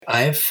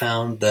I have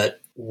found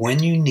that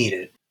when you need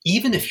it,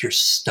 even if you're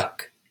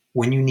stuck,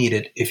 when you need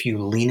it, if you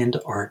lean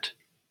into art,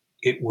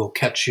 it will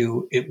catch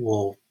you, it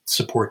will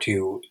support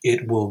you,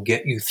 it will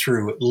get you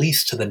through at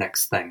least to the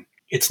next thing.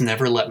 It's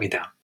never let me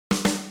down.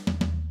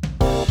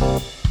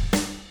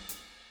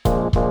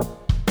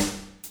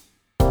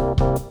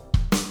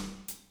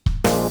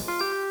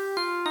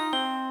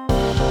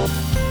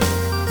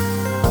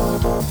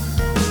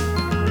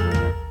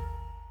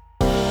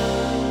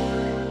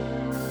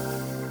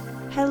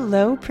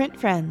 Hello, print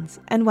friends,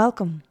 and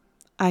welcome.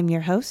 I'm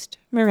your host,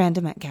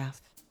 Miranda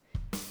Metcalf.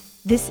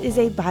 This is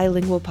a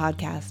bilingual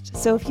podcast,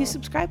 so if you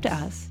subscribe to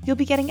us, you'll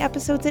be getting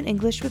episodes in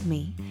English with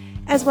me,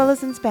 as well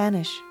as in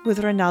Spanish with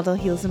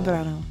Ronaldo Gil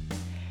Zambrano.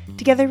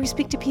 Together, we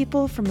speak to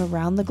people from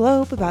around the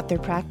globe about their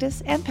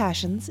practice and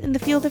passions in the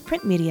field of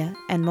print media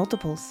and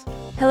multiples.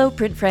 Hello,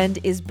 Print Friend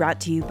is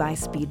brought to you by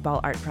Speedball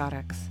Art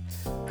Products,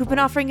 who've been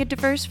offering a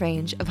diverse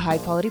range of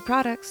high-quality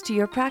products to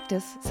your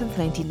practice since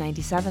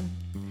 1997.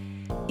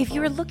 If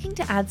you are looking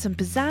to add some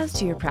pizzazz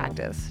to your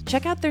practice,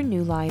 check out their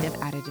new line of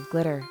additive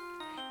glitter.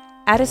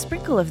 Add a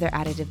sprinkle of their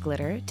additive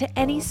glitter to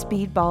any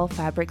Speedball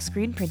fabric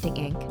screen printing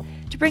ink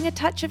to bring a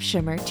touch of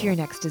shimmer to your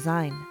next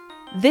design.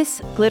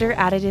 This glitter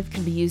additive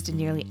can be used in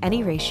nearly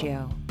any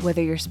ratio,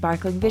 whether your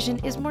sparkling vision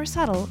is more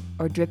subtle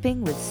or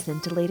dripping with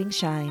scintillating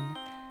shine.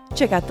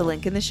 Check out the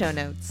link in the show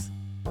notes.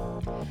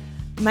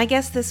 My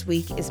guest this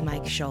week is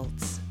Mike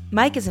Schultz.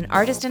 Mike is an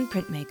artist and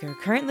printmaker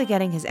currently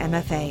getting his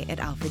MFA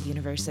at Alfred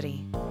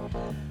University.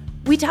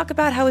 We talk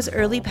about how his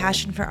early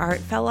passion for art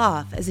fell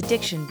off as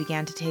addiction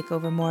began to take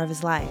over more of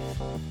his life,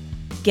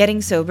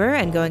 getting sober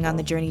and going on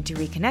the journey to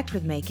reconnect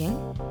with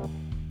making,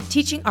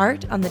 teaching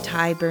art on the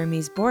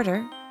Thai-Burmese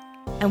border,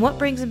 and what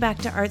brings him back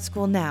to art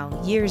school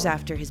now, years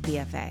after his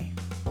BFA.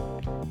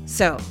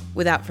 So,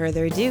 without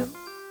further ado,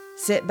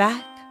 sit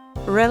back,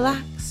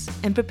 relax,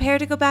 and prepare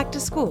to go back to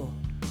school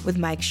with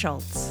Mike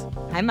Schultz.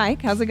 Hi,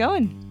 Mike. How's it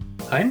going?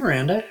 Hi,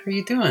 Miranda. How are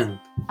you doing?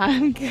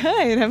 I'm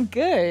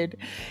good.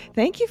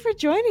 Thank you for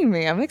joining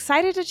me. I'm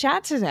excited to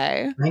chat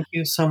today. Thank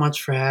you so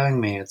much for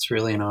having me. It's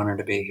really an honor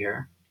to be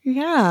here.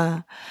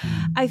 Yeah.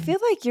 I feel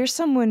like you're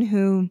someone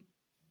who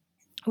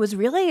was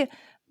really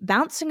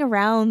bouncing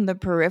around the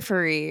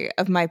periphery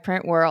of my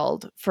print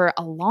world for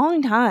a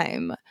long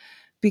time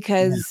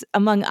because,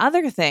 among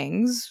other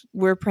things,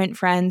 we're print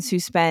friends who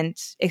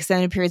spent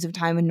extended periods of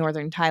time in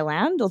northern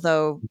Thailand,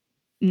 although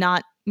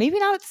maybe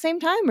not at the same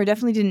time, or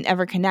definitely didn't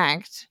ever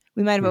connect.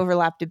 We might have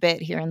overlapped a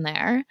bit here and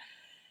there.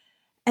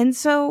 And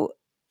so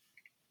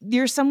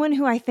you're someone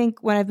who I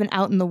think when I've been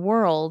out in the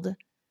world,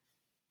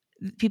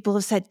 people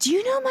have said, "Do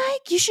you know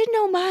Mike? You should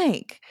know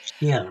Mike."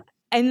 Yeah.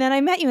 And then I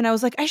met you and I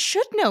was like, I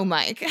should know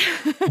Mike.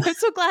 I'm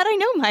so glad I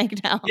know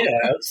Mike now.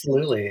 Yeah,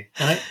 absolutely.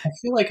 And I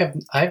feel like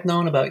I've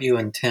known about you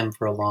and Tim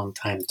for a long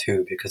time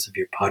too because of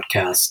your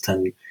podcast,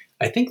 and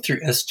I think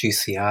through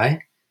SGCI.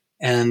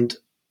 And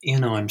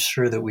I'm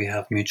sure that we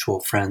have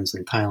mutual friends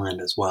in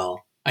Thailand as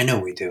well. I know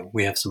we do.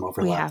 We have some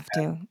overlap. We have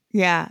to.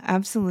 Yeah,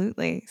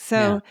 absolutely.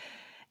 So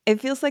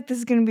It feels like this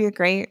is going to be a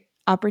great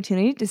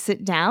opportunity to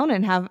sit down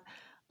and have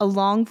a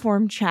long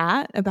form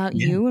chat about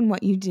you and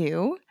what you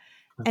do.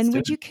 And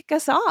would you kick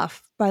us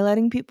off by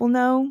letting people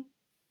know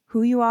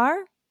who you are,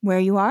 where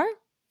you are,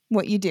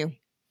 what you do?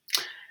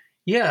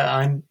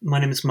 Yeah, my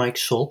name is Mike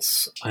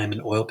Schultz. I'm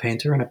an oil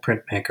painter and a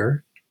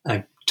printmaker.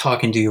 I'm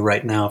talking to you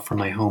right now from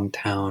my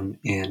hometown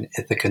in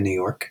Ithaca, New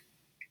York.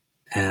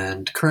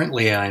 And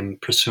currently I'm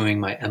pursuing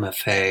my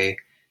MFA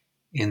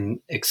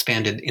in the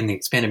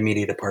expanded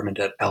media department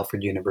at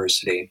Alfred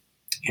University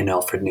in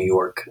Alfred, New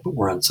York.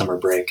 We're on summer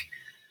break.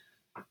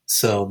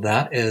 So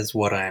that is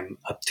what I'm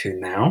up to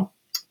now.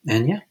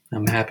 And yeah,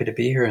 I'm happy to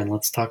be here, and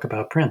let's talk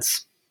about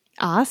prints.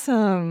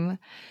 Awesome.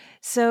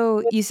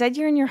 So you said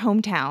you're in your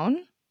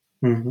hometown.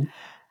 Mm-hmm.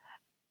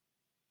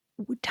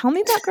 Tell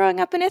me about growing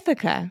up in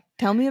Ithaca.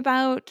 Tell me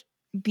about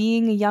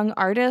being a young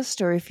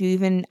artist, or if you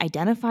even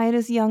identified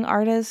as a young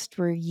artist.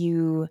 Were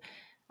you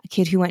a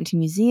kid who went to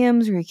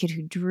museums? Were you a kid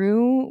who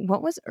drew?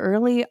 What was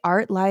early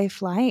art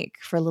life like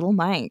for little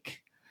Mike?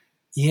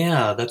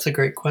 Yeah, that's a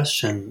great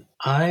question.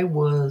 I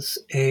was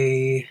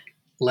a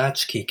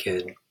latchkey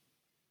kid,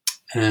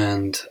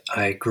 and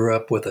I grew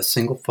up with a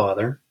single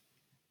father,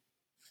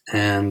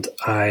 and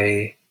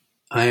I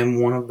am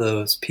one of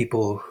those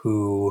people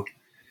who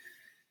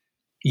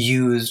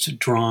used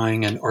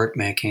drawing and art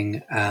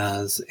making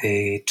as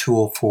a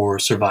tool for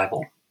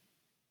survival.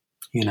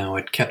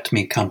 It kept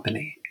me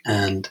company,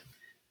 and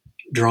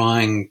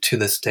drawing to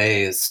this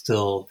day is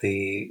still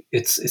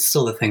it's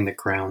still the thing that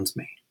grounds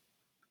me.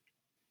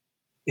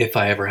 If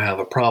I ever have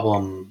a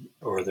problem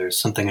or there's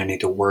something I need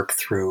to work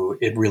through,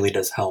 it really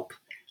does help.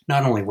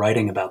 Not only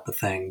writing about the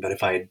thing, but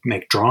if I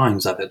make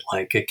drawings of it,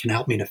 it can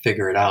help me to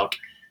figure it out,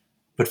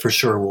 but for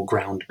sure will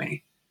ground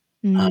me.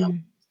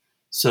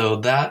 So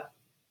that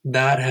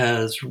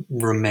has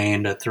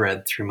remained a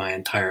thread through my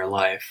entire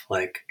life.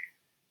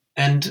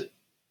 And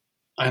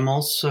I'm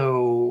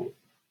also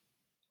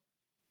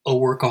a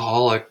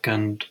workaholic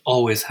and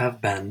always have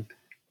been.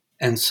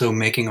 And so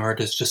making art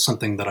is just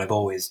something that I've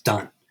always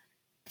done.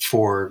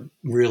 for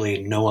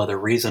really no other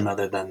reason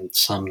other than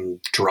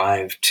some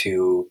drive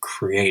to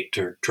create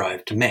or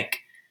drive to make,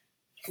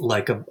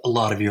 like a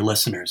lot of your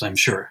listeners, I'm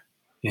sure,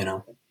 you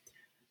know.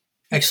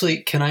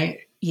 Actually, can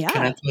I Yeah.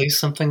 tell you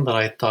something that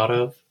I thought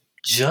of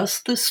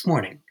just this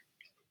morning?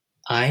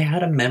 I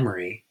had a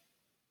memory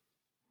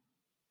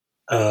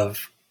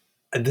of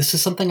this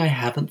is something I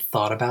haven't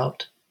thought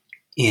about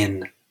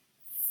in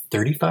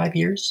 35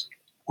 years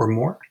or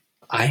more.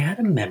 I had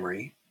a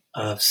memory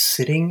of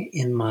sitting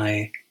in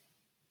my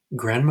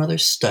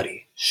grandmother's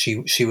study.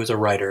 She was a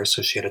writer,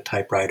 so she had a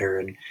typewriter,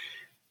 and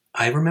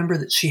I remember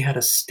that she had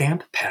a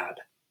stamp pad.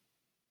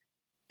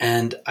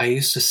 And I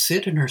used to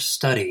sit in her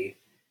study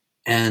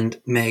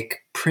and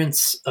make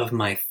prints of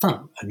my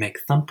thumb. I'd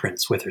make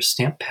thumbprints with her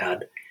stamp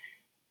pad.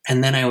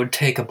 And then I would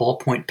take a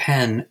ballpoint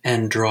pen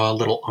and draw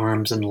little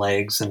arms and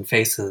legs and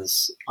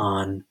faces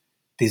on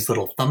these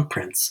little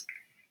thumbprints.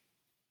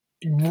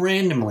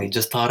 Randomly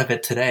just thought of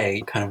it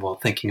today, kind of while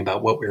thinking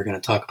about what we were going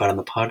to talk about on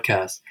the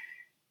podcast,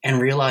 and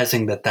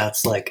realizing that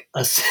that's like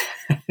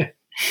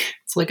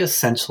it's like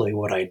essentially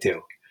what I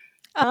do.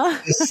 Uh,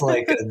 It's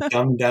like a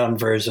dumbed down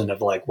version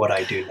of like what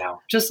I do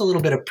now. Just a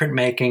little bit of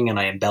printmaking, and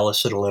I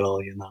embellish it a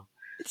little, you know.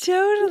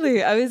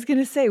 Totally. I was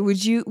gonna say,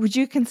 would you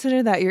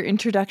consider that your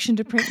introduction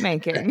to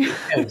printmaking?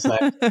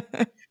 Exactly.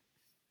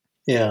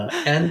 Yeah.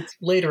 And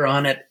later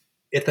on at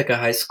Ithaca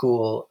High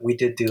School, we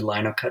did do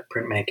linocut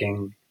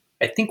printmaking.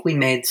 I think we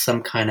made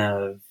some kind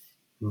of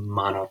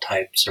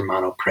monotypes or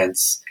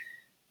monoprints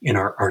in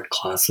our art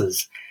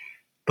classes.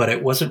 But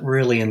it wasn't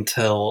really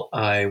until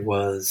I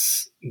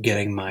was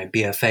getting my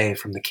BFA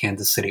from the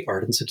Kansas City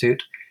Art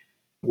Institute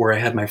where I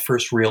had my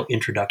first real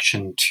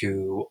introduction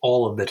to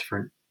all of the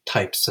different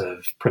types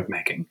of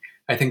printmaking.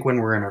 I think when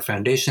we're in our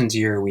foundations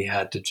year, we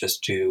had to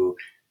just do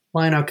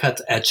lino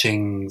cuts,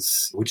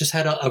 etchings. We just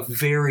had a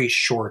very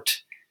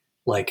short,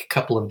 like,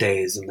 couple of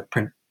days in the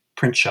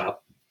print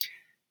shop.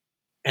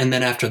 And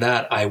then after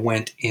that, I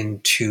went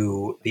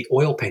into the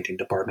oil painting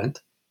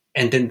department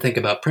and didn't think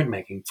about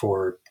printmaking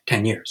for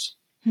 10 years.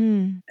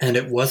 And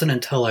it wasn't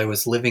until I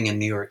was living in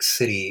New York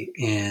City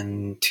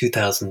in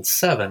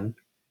 2007,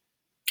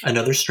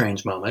 another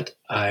strange moment.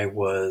 I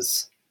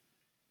was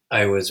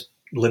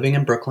living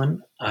in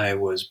Brooklyn. I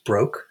was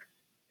broke.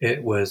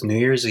 It was New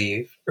Year's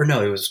Eve, or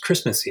no, it was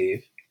Christmas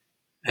Eve,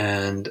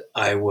 and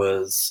I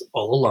was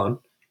all alone.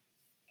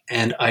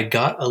 And I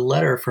got a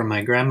letter from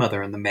my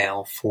grandmother in the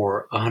mail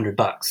for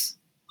 $100.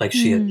 Like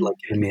she had like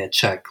given me a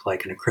check,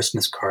 like in a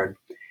Christmas card.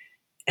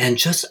 And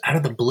just out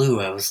of the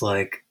blue, I was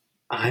like,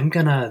 I'm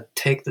gonna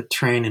take the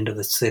train into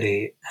the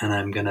city, and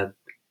I'm gonna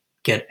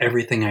get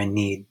everything I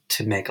need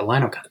to make a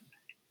lino cut.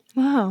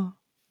 Wow.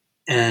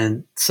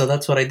 And so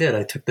that's what I did.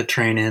 I took the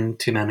train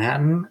into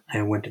Manhattan.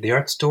 I went to the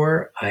art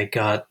store. I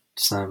got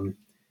some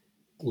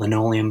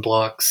linoleum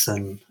blocks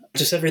and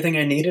just everything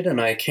I needed. And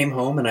I came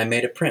home and I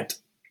made a print.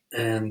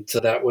 And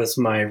so that was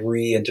my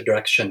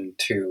reintroduction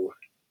to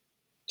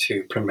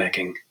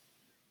printmaking.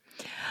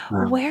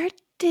 Where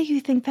do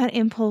you think that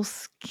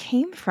impulse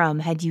came from?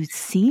 Had you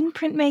seen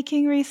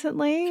printmaking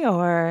recently,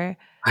 or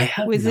I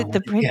have was no it the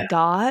idea. print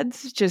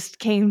gods just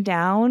came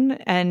down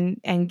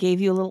and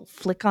gave you a little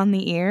flick on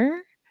the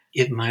ear?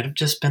 It might have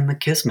just been the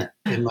kismet.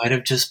 It might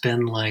have just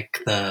been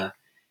like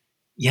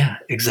yeah,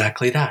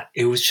 exactly that.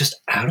 It was just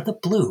out of the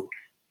blue.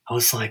 I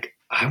was like,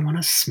 I want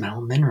to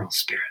smell mineral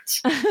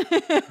spirits.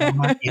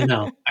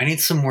 I need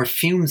some more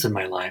fumes in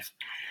my life.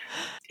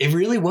 It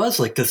really was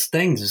like this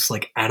thing, just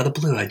like out of the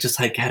blue. I just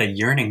like had a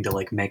yearning to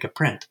like make a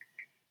print,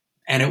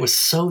 and it was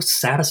so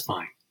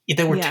satisfying.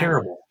 They were Yeah.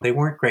 terrible. They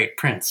weren't great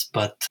prints,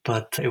 but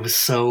it was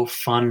so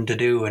fun to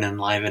do and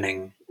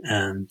enlivening.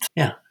 And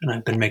yeah, and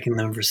I've been making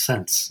them ever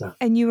since. So.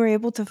 And you were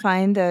able to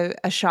find a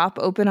shop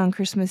open on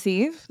Christmas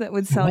Eve that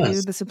would I sell you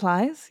was, the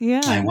supplies? I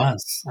Yeah.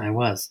 was, I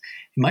was.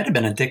 It might have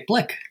been a Dick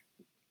Blick.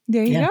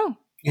 There you Yeah, go.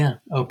 yeah,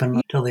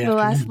 open till the The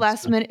afternoon.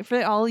 last So. minute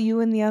for all you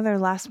and the other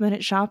last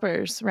minute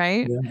shoppers,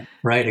 right? Yeah,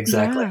 right.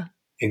 Exactly, Yeah.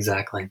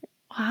 exactly.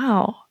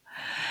 Wow.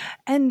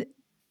 And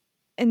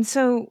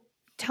so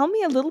tell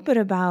me a little bit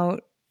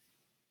about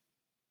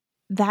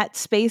that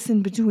space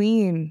in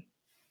between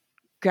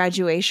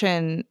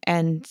graduation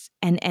and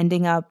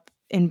ending up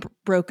in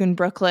broken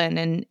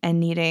Brooklyn and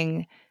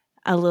needing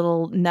a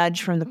little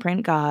nudge from the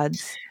print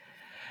gods.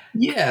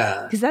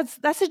 Yeah, Cuz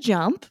that's a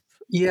jump.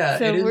 yeah. It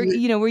So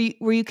is.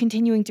 were you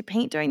continuing to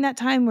paint during that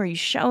time? Were you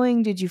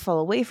showing? Did you fall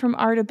away from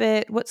art a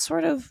bit? What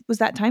sort of was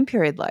that time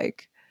period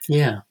like?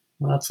 Yeah.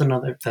 Well,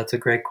 that's a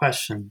great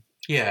question.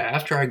 Yeah.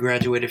 After I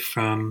graduated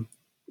from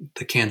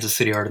the Kansas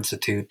City Art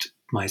Institute,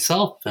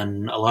 myself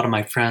and a lot of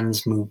my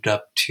friends moved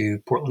up to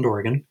Portland,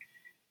 Oregon,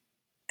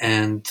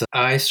 and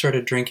I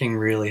started drinking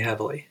really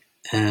heavily,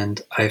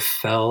 and I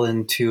fell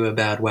into a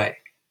bad way.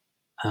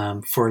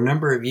 For a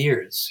number of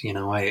years,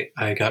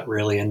 I got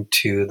really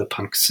into the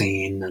punk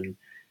scene and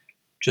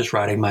just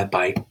riding my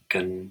bike,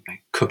 and I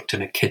cooked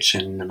in a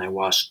kitchen and I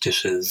washed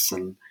dishes,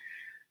 and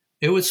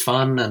it was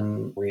fun,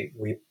 and we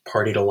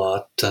partied a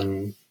lot,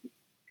 and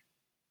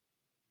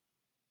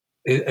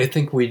I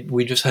think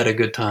we just had a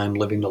good time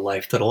living the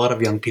life that a lot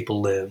of young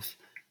people live.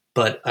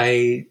 But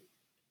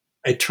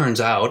it turns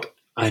out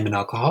I'm an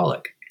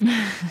alcoholic.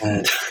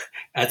 And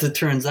as it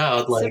turns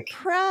out, like,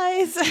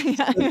 Surprise!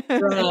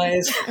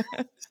 surprise.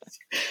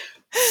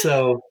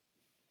 So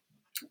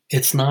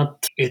it's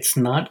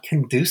not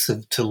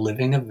conducive to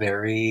living a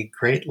very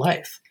great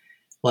life.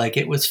 Like,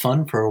 it was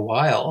fun for a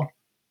while,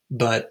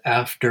 but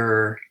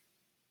after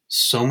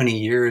so many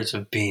years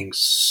of being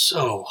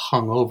so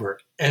hungover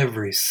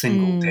every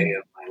single day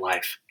of my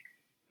life,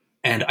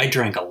 and I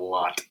drank a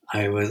lot.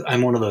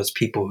 I'm one of those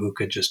people who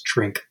could just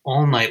drink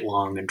all night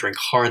long and drink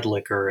hard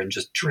liquor and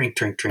just drink,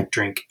 drink, drink,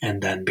 drink,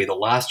 and then be the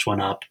last one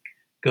up,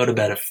 go to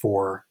bed at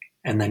 4,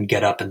 and then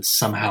get up and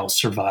somehow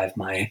survive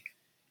my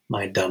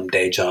dumb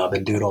day job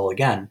and do it all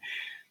again.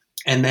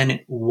 And then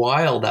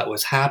while that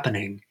was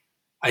happening,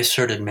 I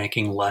started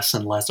making less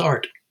and less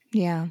art.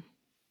 Yeah.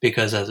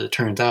 Because as it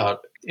turns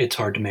out, it's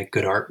hard to make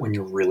good art when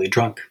you're really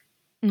drunk.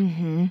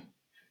 Mm-hmm.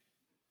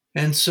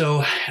 And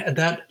so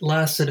that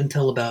lasted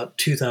until about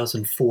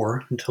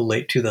 2004, until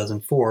late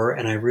 2004.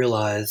 And I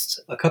realized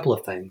a couple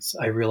of things.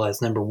 I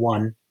realized, number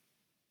one,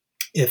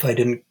 if I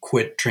didn't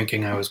quit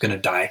drinking, I was going to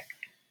die.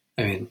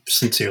 I mean,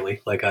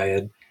 sincerely, like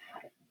I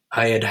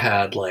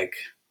had like,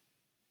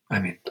 I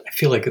mean, I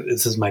feel like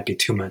this might be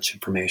too much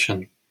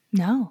information.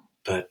 No.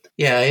 But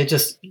yeah,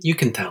 you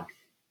can tell.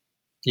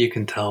 You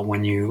can tell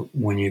when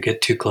you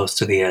get too close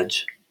to the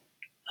edge.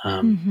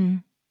 Mm-hmm.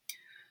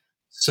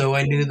 So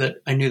I knew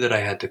that I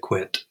had to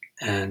quit,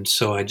 and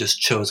so I just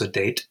chose a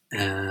date,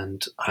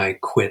 and I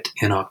quit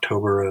in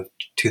October of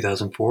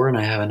 2004, and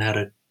I haven't had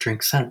a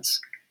drink since.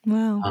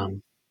 Wow.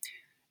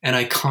 And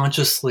I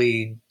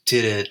consciously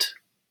did it,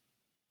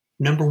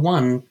 number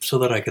one, so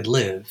that I could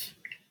live,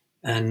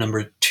 and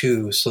number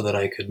two, so that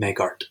I could make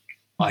art.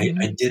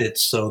 Mm-hmm. I did it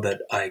so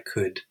that I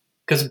could,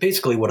 because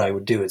basically what I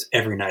would do is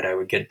every night I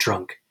would get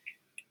drunk,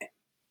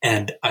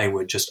 and I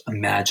would just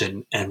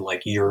imagine and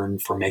like yearn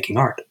for making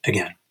art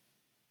again.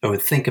 I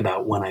would think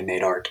about when I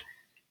made art,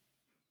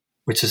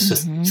 which is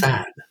just Mm-hmm.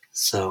 sad.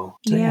 So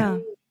Yeah.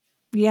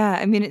 Yeah.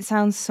 I mean, it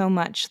sounds so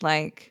much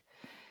like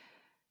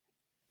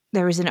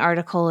there was an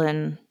article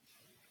in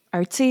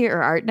Artsy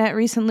or ArtNet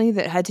recently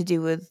that had to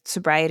do with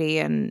sobriety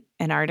and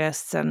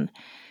artists. And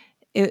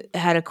it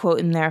had a quote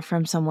in there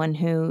from someone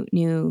who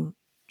knew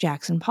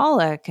Jackson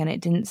Pollock. And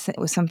it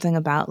was something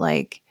about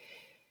like,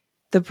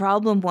 the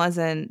problem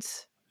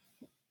wasn't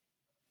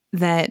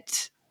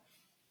that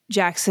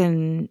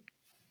Jackson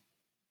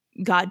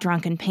got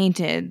drunk and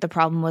painted. The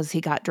problem was he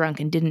got drunk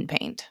and didn't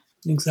paint.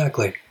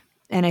 Exactly.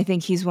 And I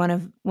think he's one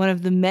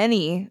of the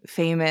many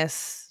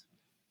famous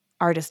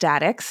artist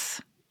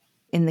addicts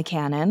in the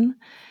canon.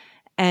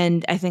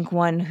 And I think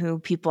one who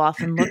people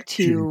often look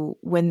to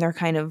when they're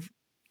kind of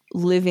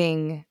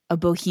living a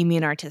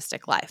bohemian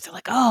artistic life. They're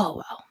like, oh,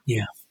 well,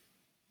 Yeah.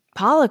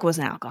 Pollock was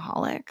an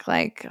alcoholic,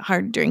 like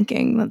hard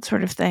drinking, that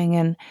sort of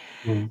thing.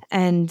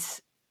 And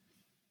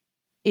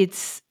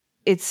it's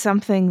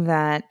something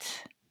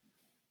that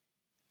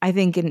I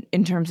think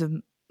in terms of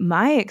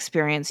my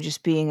experience,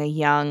 just being a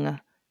young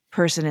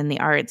person in the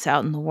arts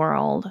out in the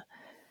world,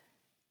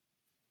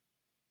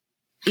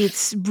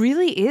 it's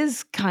really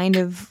is kind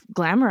of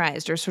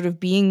glamorized, or sort of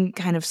being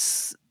kind of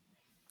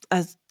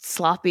a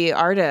sloppy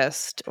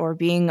artist or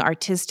being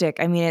artistic.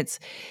 I mean,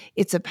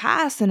 it's a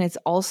pass, and it's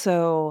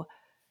also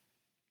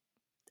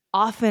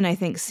often, I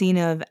think, seen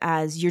of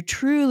as you're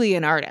truly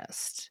an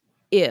artist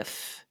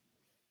if,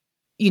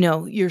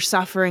 you're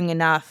suffering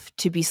enough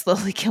to be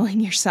slowly killing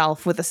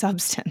yourself with a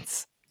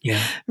substance.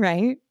 Yeah.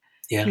 Right?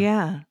 Yeah.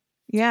 Yeah.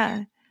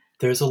 Yeah.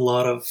 There's a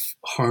lot of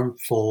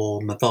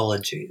harmful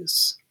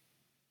mythologies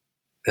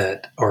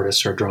that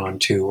artists are drawn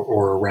to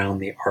or around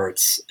the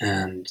arts,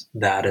 and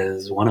that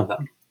is one of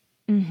them.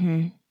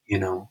 Mm-hmm.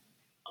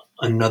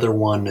 Another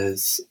one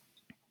is,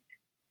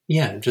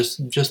 yeah,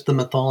 just the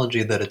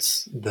mythology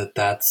that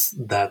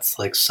that's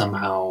like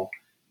somehow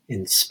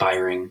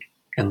inspiring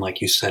and,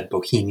 like you said,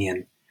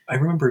 bohemian. I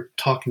remember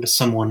talking to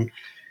someone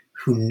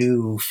who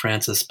knew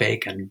Francis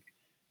Bacon,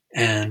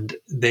 and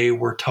they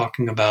were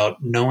talking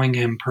about knowing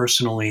him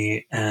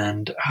personally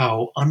and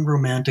how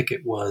unromantic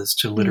it was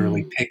to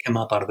literally pick him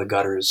up out of the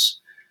gutters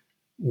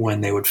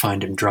when they would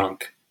find him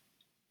drunk,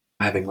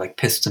 having like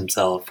pissed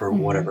himself or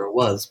whatever it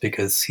was,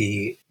 because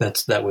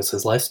that was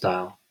his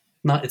lifestyle.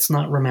 It's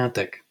not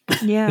romantic.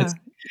 Yeah. It's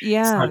not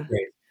Yeah.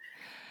 great.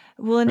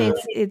 Well, and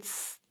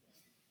it's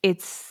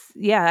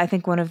yeah, I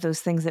think one of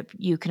those things that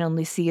you can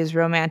only see as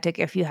romantic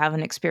if you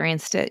haven't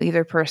experienced it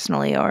either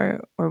personally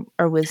or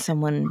with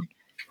someone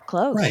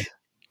close. Right.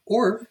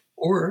 Or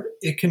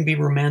it can be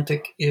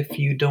romantic if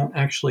you don't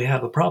actually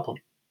have a problem.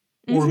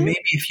 Or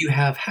maybe if you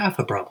have half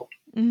a problem.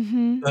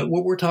 Mm-hmm. But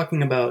what we're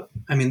talking about,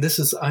 I mean,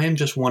 I am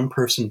just one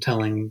person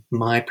telling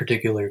my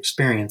particular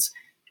experience.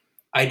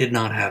 I did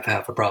not have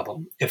half a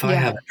problem. If I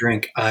have a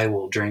drink, I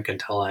will drink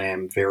until I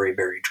am very,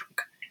 very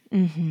drunk.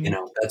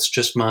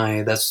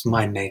 Mm-hmm. That's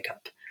my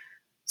makeup.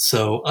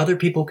 So other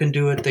people can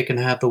do it. They can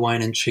have the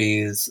wine and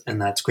cheese,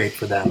 and that's great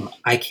for them.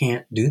 I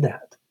can't do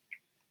that.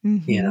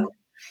 Mm-hmm.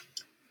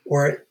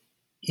 Or,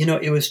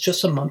 it was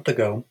just a month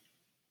ago.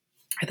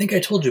 I think I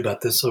told you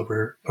about this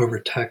over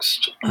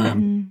text.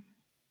 Mm-hmm.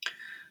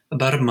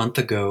 About a month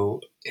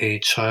ago, a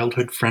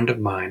childhood friend of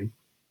mine,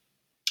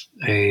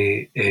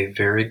 a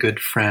very good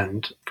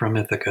friend from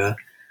Ithaca,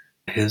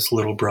 his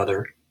little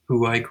brother,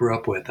 who I grew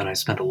up with and I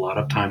spent a lot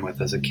of time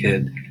with as a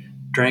kid,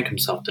 drank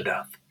himself to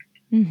death.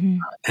 Mm-hmm.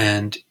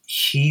 And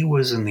he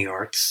was in the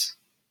arts,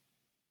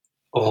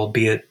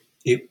 albeit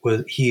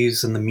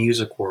he's in the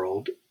music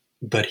world,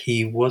 but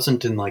he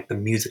wasn't in like the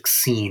music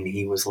scene.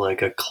 He was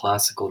like a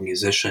classical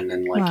musician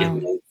and like in Wow.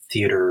 the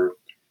theater,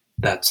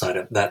 that side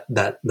of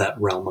that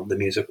realm of the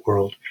music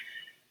world.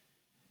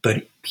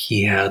 But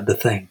he had the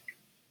thing,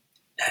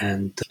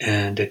 and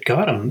it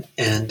got him,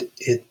 and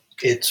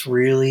it's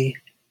really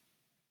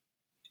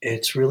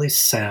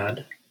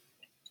sad,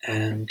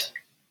 and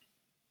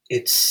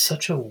it's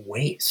such a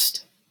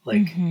waste.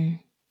 Like, Mm-hmm.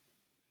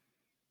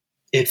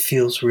 it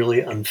feels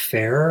really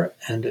unfair,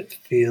 and it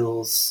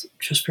feels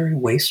just very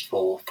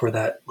wasteful for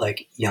that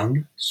like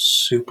young,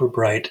 super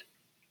bright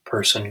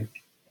person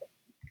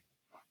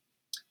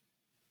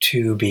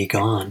to be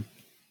gone.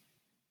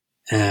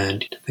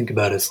 And to think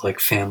about his like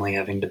family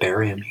having to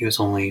bury him. He was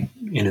only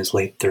in his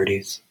late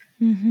 30s.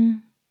 Mm-hmm.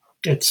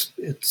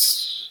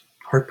 It's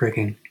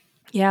heartbreaking.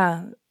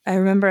 Yeah, I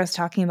remember us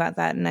talking about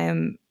that, and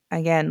I'm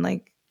again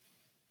like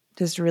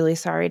just really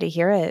sorry to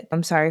hear it.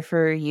 I'm sorry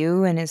for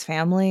you and his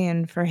family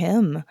and for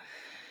him.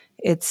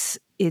 It's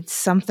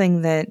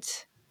something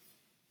that,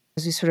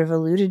 as we sort of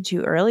alluded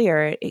to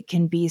earlier, it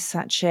can be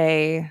such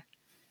a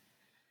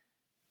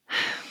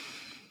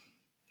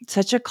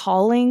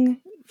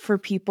calling for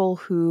people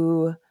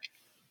who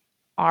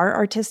are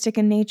artistic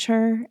in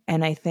nature,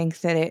 and I think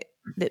that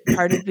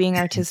part of being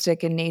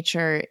artistic in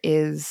nature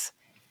is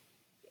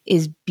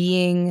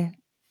being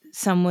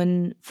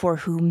someone for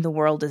whom the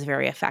world is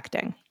very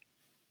affecting.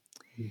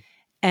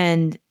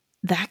 And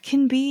that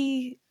can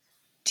be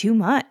too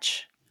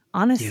much,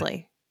 Yeah,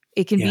 honestly.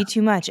 It can yeah, be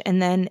too much.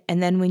 And then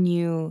when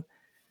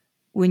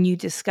you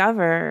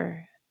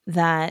discover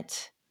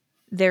that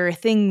there are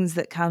things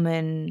that come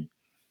in,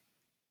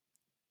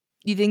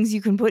 things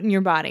you can put in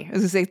your body. I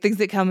was gonna say things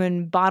that come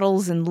in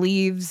bottles and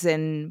leaves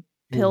and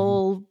hmm,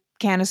 pill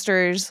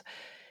canisters,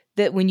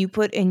 that when you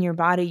put in your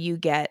body, you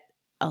get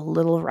a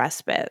little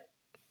respite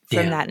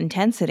from yeah, that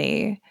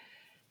intensity.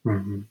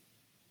 hmm,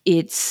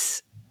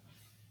 It's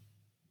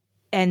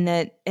and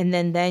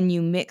then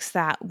you mix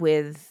that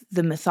with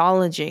the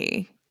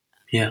mythology,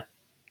 yeah.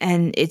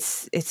 and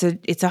it's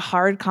a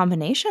hard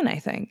combination, I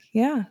think.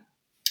 Yeah.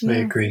 I Yeah.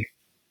 agree.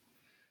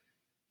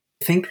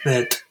 I think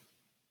that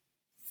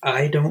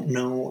I don't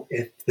know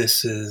if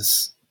this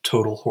is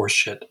total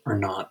horseshit or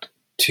not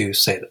to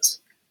say this,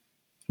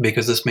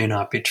 because this may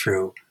not be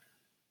true.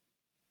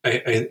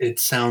 It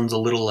sounds a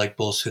little like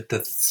bullshit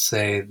to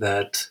say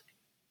that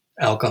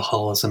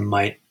alcoholism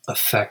might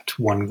affect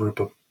one group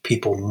of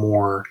people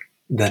more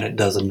than it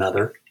does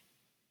another.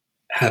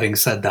 Having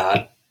said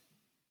that,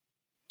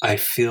 I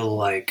feel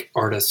like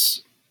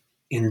artists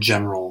in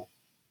general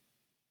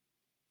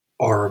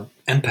are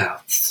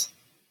empaths.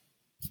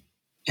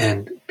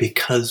 And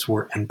because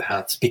we're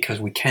empaths, because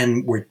we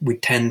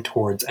tend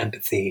towards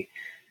empathy,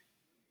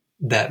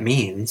 that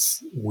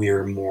means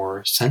we're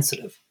more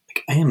sensitive.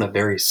 Like, I am a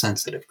very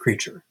sensitive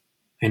creature.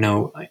 I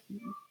know, I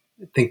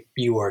think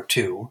you are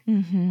too. A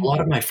Mm-hmm.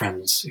 lot of my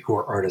friends who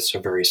are artists are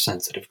very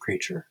sensitive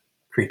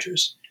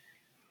creatures.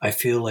 I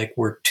feel like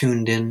we're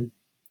tuned in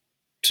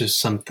to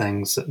some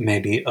things that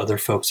maybe other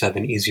folks have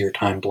an easier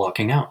time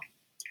blocking out.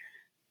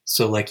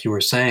 So, like you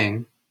were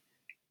saying,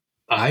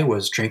 I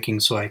was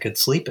drinking so I could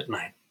sleep at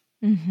night,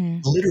 Mm-hmm.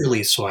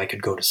 literally so I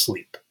could go to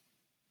sleep,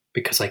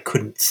 because I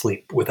couldn't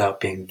sleep without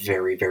being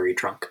very, very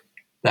drunk.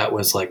 That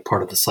was like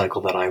part of the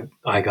cycle that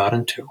I got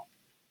into,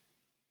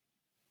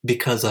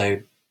 because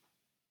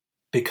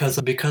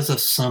because of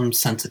some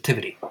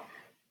sensitivity.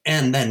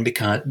 And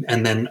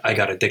then I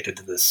got addicted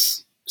to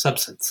this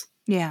substance.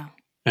 Yeah.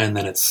 And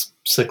then it's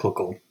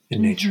cyclical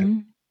in nature.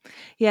 Mm-hmm.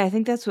 Yeah, I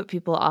think that's what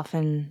people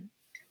often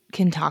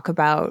can talk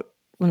about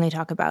when they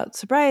talk about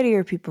sobriety,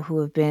 or people who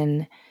have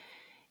been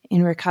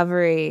in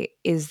recovery,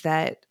 is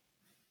that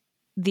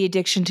the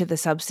addiction to the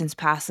substance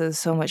passes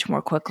so much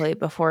more quickly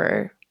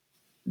before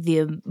the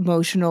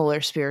emotional or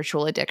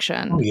spiritual Oh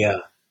addiction yeah.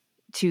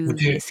 to the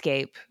Dude,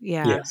 escape.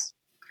 Yeah. yes.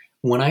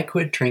 When I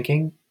quit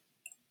drinking,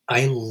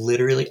 I had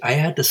to I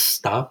had to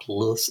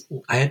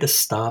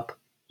stop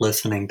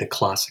listening to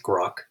classic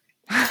rock.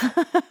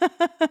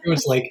 It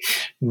was like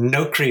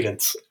no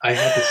credence. I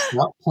had to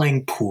stop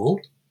playing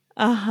pool.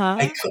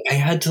 Uh-huh. I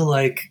had to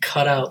like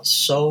cut out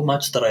so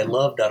much that I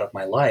loved out of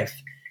my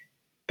life,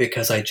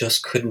 because I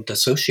just couldn't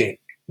associate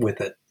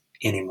with it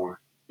anymore.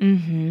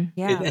 Mhm.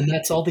 Yeah. And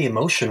that's all the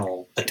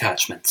emotional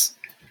attachments.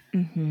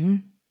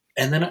 Mhm.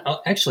 And then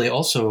actually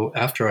also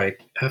after I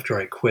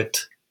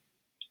quit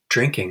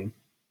drinking,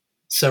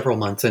 several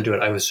months into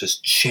it, I was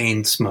just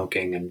chain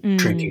smoking and Mm.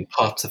 drinking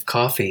pots of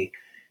coffee.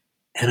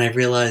 And I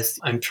realized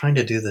I'm trying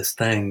to do this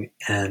thing,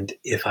 and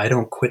if I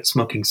don't quit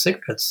smoking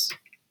cigarettes,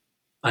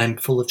 I'm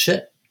full of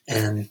shit,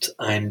 and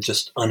I'm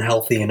just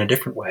unhealthy in a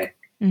different way.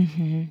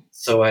 Mhm.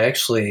 So I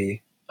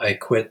actually I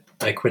quit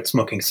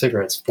smoking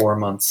cigarettes 4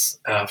 months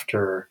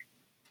after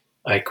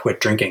I quit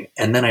drinking,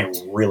 and then I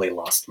really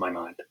lost my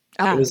mind.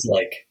 It was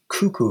like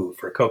cuckoo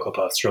for Cocoa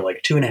Puffs for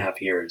like 2.5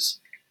 years.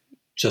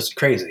 Just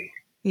crazy.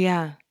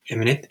 Yeah. I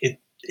mean,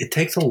 it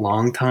takes a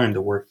long time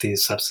to work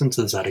these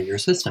substances out of your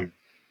system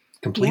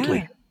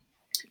completely.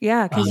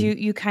 Yeah, because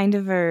you kind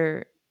of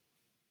are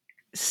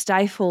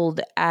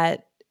stifled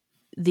at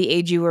the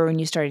age you were when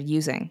you started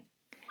using.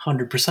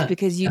 100%.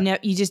 Because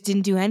you just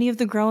didn't do any of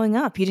the growing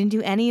up. You didn't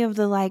do any of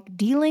the like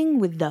dealing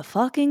with the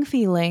fucking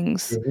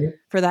feelings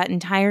for that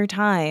entire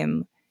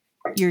time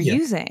you're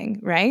using,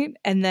 right?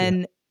 And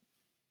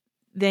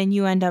then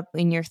you end up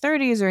in your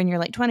 30s or in your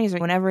late 20s or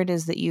whenever it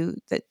is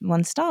that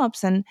one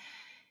stops, and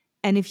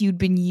if you'd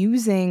been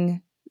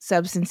using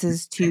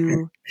substances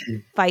to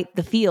fight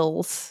the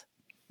feels,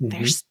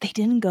 they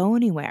didn't go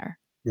anywhere.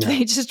 No.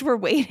 They just were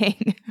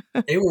waiting.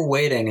 They were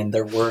waiting, and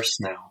they're worse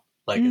now.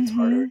 Like, it's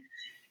harder.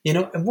 You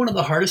know, and one of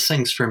the hardest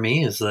things for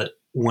me is that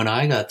when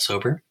I got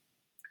sober,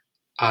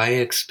 I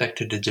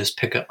expected to just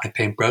pick up my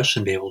paintbrush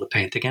and be able to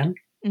paint again.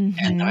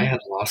 And I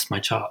had lost my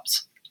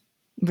chops.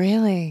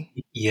 Really?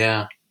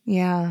 Yeah.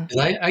 Yeah.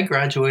 I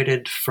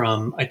graduated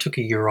I took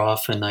a year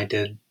off and I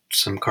did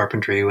some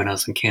carpentry when I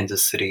was in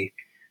Kansas City.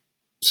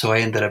 So I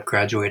ended up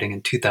graduating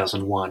in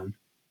 2001.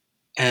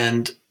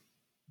 And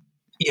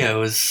yeah, it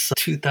was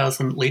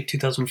 2000, late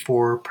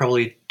 2004,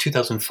 probably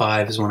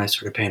 2005 is when I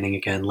started painting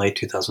again, late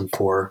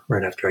 2004,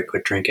 right after I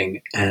quit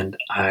drinking. And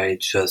I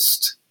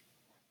just,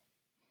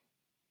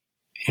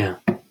 it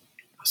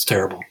was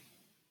terrible.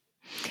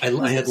 I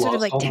had sort lost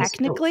of like all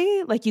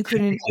technically, like you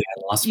couldn't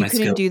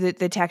do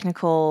the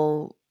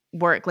technical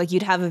work. Like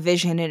you'd have a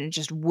vision and it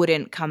just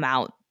wouldn't come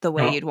out the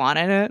way you'd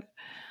wanted it.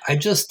 I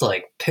just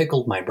like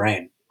pickled my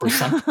brain or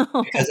something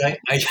because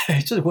I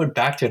just went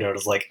back to it. I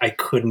was like, I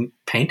couldn't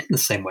paint in the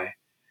same way.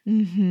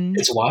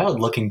 It's wild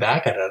looking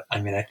back at it.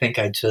 I mean, I think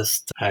I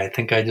just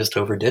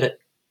overdid it.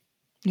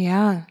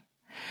 Yeah.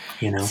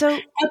 You know, so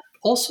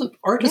also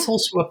art is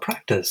also a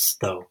practice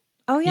though.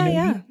 Oh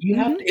yeah, you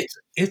have to,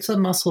 it's a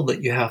muscle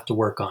that you have to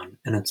work on,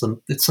 and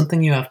it's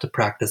something you have to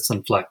practice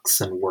and flex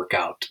and work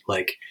out.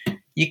 Like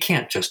you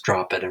can't just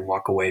drop it and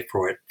walk away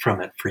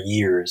from it for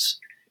years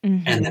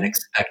and then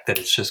expect that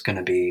it's just going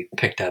to be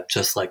picked up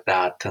just like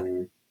that.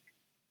 And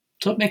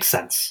so it makes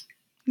sense.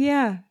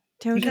 Yeah,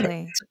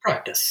 totally. It's a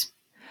practice.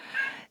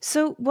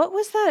 So what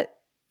was that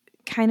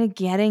kind of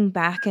getting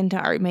back into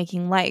art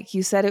making like?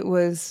 You said it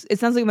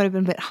sounds like it might have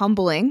been a bit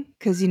humbling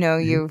because,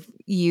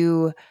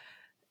 you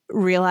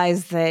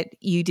realized that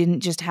you didn't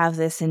just have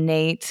this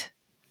innate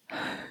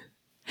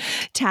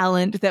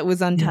talent that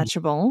was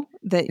untouchable,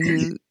 that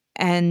you,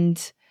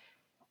 and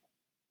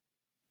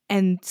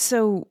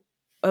so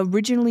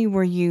originally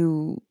were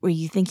you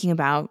thinking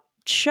about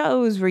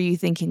shows? Were you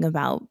thinking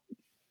about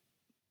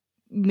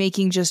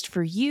making just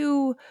for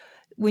you?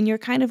 When you're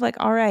kind of like,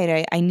 all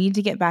right, I need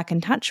to get back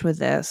in touch with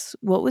this.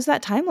 What was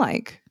that time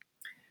like?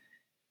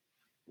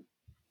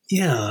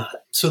 Yeah.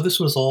 So this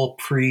was all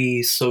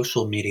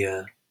pre-social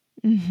media.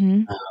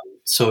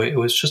 So it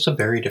was just a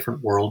very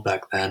different world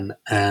back then.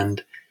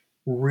 And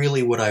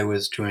really what I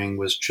was doing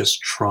was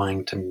just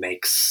trying to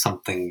make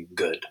something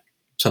good,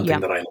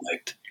 something that I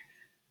liked.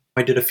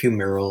 I did a few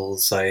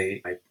murals.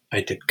 I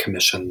did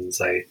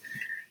commissions.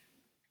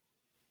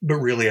 But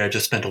really I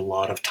just spent a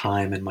lot of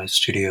time in my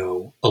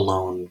studio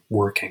alone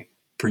working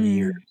for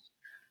years.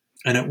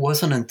 And it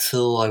wasn't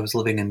until I was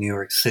living in New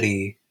York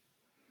City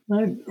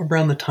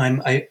around the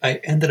time I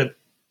ended up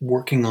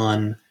working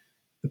on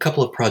a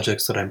couple of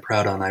projects that I'm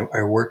proud on.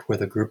 I worked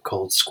with a group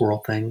called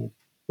Squirrel Thing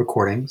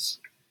Recordings,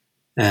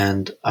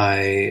 and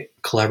I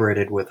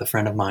collaborated with a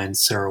friend of mine,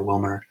 Sarah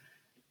Wilmer,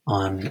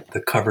 on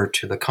the cover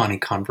to the Connie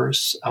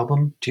Converse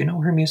album. Do you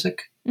know her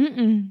music?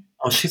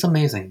 Oh, she's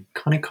amazing.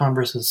 Connie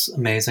Converse is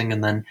amazing.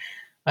 And then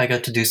I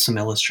got to do some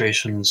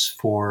illustrations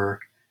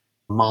for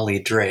Molly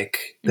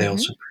Drake. They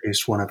also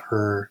produced one of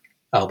her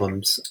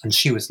albums, and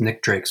she was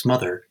Nick Drake's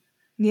mother.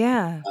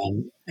 Yeah.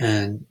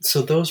 And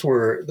so those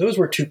were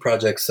two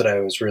projects that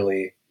I was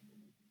really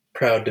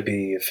proud to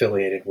be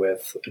affiliated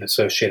with and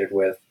associated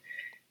with.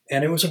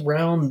 And it was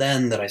around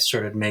then that I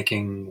started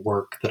making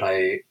work that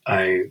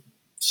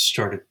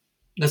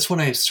that's when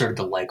I started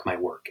to like my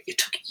work. It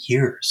took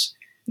years.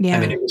 Yeah. I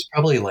mean, it was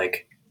probably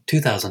like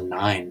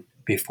 2009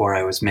 before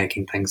I was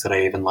making things that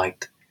I even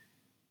liked.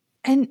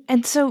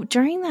 And so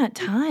during that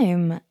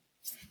time,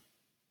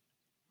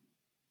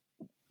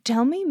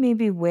 tell me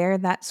maybe where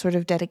that sort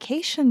of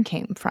dedication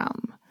came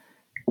from.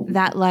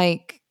 That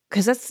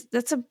because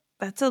that's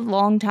a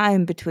long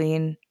time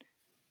between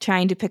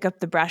trying to pick up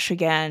the brush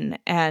again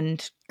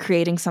and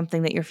creating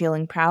something that you're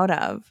feeling proud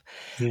of.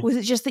 Yeah. Was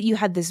it just that you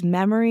had this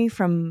memory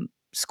from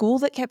school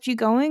that kept you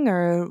going,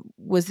 or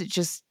was it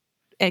just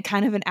a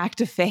kind of an act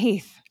of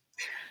faith?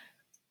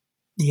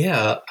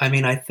 Yeah, I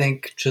mean, I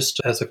think just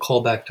as a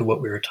callback to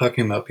what we were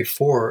talking about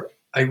before,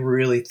 I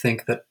really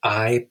think that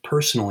I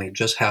personally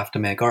just have to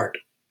make art.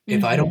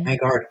 If I don't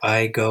make art,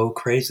 I go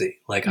crazy.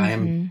 Like I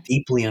am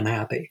deeply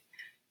unhappy.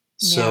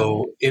 Yeah.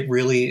 So it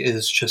really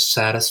is just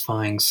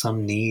satisfying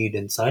some need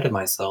inside of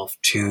myself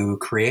to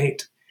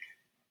create.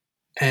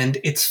 And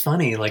it's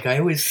funny, like I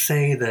always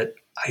say that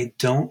I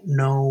don't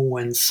know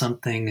when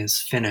something is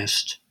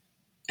finished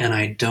and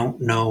I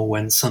don't know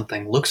when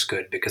something looks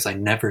good because I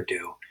never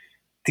do.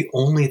 The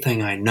only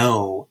thing I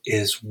know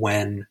is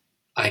when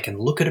I can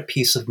look at a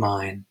piece of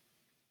mine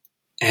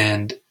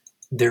and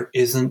there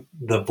isn't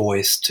the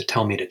voice to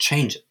tell me to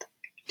change it.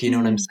 Do you know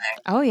what I'm saying?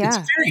 Oh, It's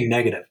yeah. very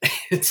negative.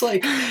 It's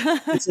like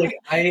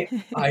I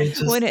When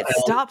just it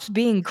stops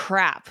being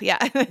crap. Yeah.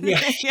 yeah,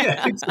 yeah,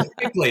 Yeah.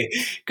 exactly.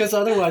 Because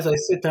otherwise I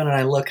sit down and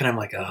I look and I'm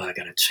like, oh, I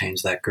gotta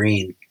change that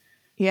green or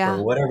Yeah.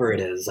 whatever it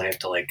is. I have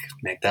to like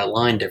make that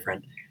line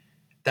different.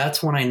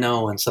 That's when I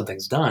know when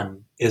something's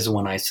done, is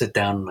when I sit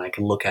down and I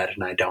can look at it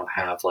and I don't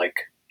have like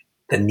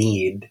the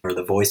need or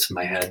the voice in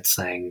my head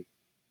saying,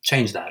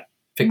 change that,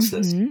 fix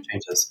this, Hmm.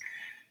 change this.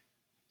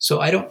 So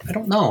I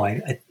don't know.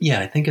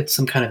 I think it's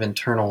some kind of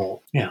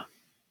internal, yeah.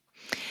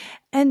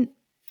 And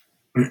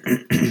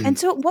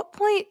so at what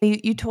point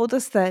you told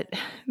us that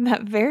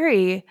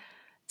very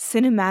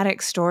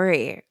cinematic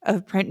story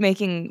of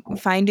printmaking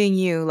finding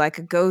you like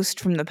a ghost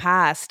from the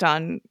past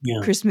on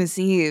Yeah. Christmas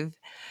Eve.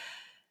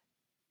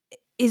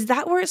 Is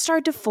that where it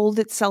started to fold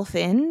itself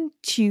in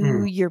to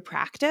Mm. your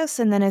practice?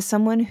 And then as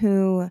someone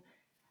who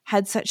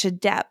had such a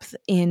depth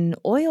in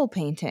oil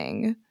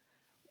painting,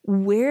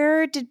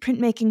 where did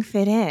printmaking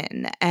fit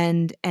in?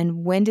 And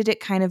when did it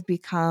kind of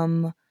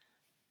become,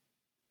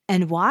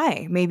 and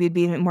why? Maybe it'd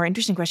be a more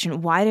interesting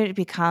question. Why did it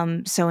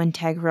become so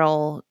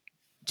integral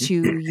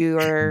to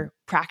your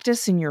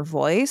practice and your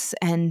voice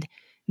and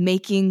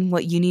making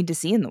what you need to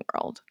see in the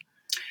world?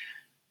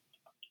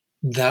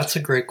 That's a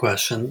great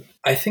question.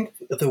 I think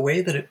the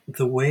way that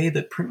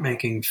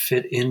printmaking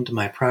fit into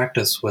my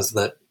practice was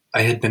that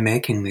I had been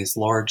making these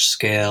large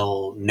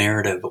scale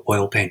narrative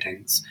oil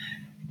paintings,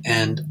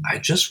 and I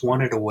just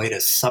wanted a way to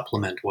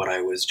supplement what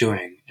I was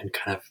doing and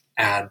kind of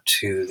add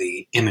to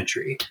the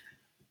imagery.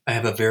 I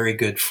have a very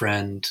good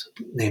friend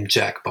named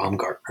Jack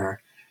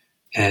Baumgartner,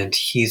 and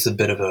he's a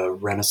bit of a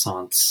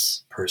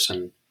Renaissance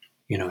person.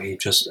 I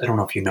don't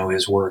know if you know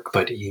his work,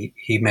 but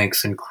he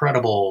makes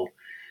incredible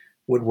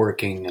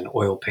woodworking and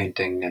oil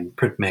painting and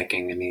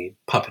printmaking, and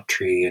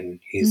puppetry, and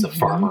he's a Mm-hmm.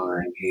 farmer,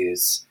 and he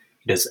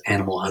does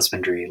animal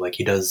husbandry, like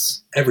he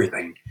does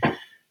everything.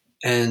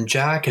 And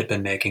Jack had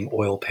been making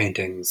oil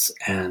paintings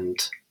and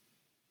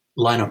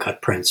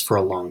linocut prints for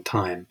a long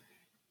time,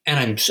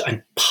 and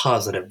I'm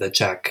positive that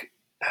Jack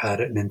had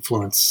an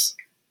influence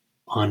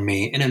on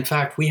me. And in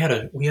fact, we had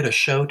a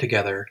show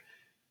together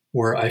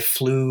where I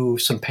flew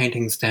some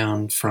paintings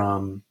down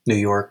from New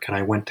York and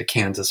I went to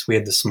Kansas. We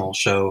had the small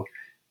show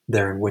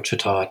there in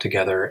Wichita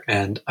together,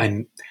 and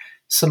I'm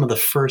some of the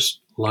first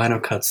lino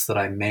cuts that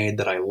I made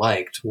that I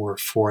liked were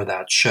for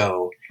that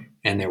show,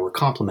 and they were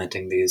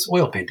complementing these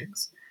oil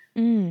paintings.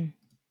 Mm.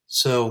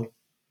 So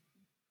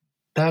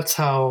that's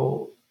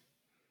how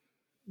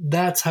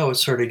that's how it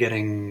started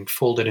getting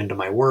folded into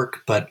my work.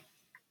 But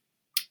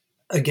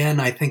again,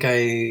 I think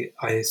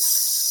I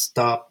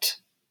stopped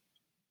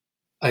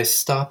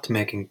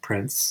making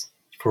prints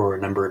for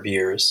a number of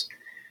years,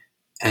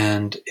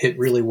 and it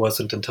really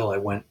wasn't until I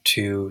went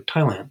to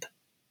Thailand.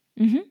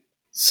 Mm-hmm.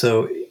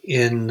 So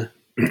in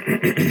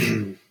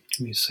let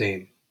me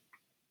see,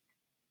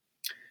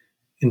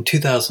 in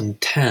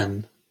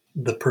 2010,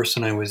 the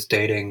person I was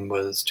dating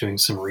was doing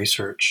some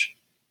research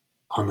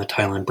on the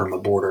Thailand-Burma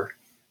border,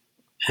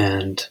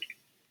 and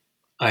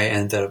I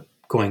ended up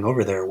going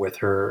over there with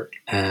her.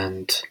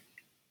 And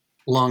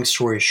long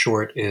story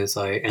short is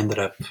I ended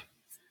up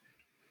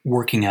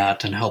working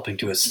at and helping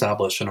to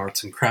establish an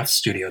arts and crafts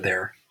studio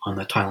there on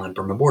the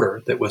Thailand-Burma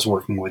border that was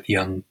working with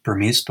young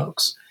Burmese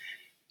folks.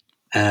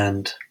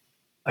 And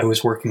I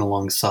was working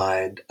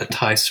alongside a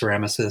Thai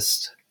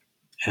ceramicist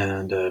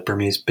and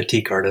Burmese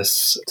batik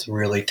artists, some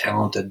really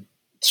talented,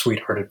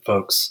 sweethearted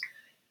folks.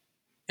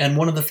 And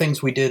one of the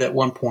things we did at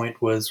one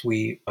point was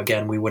we went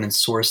and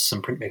sourced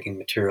some printmaking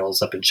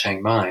materials up in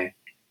Chiang Mai.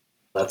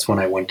 That's when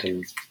I went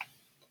and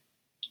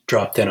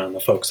dropped in on the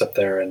folks up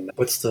there. And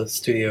what's the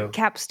studio?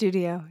 Cap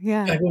Studio.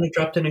 Yeah. I went and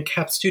dropped in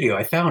Cap Studio.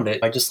 I found it.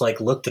 I just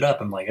like looked it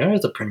up. I'm like, oh,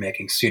 there's a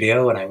printmaking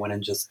studio. And I went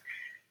and just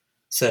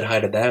said hi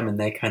to them, and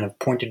they kind of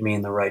pointed me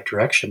in the right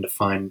direction to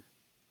find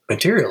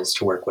materials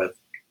to work with.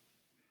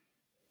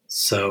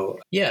 So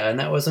yeah, and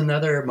that was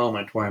another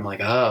moment where I'm like,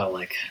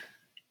 like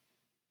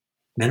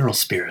mineral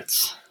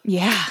spirits.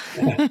 Yeah.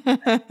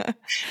 The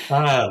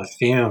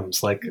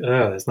fumes. Like,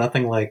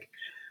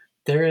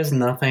 there is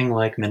nothing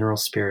like mineral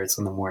spirits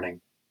in the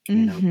morning.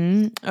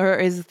 Mm-hmm. Or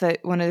is that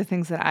one of the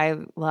things that I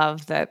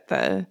love that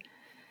the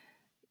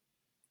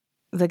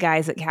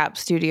guys at Cap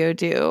Studio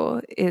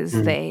do is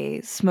Mm.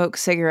 they smoke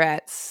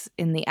cigarettes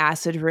in the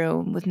acid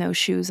room with no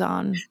shoes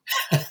on.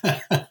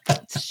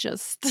 It's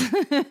just It's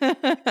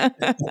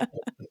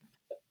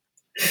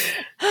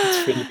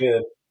pretty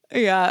good.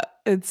 yeah,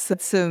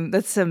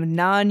 that's some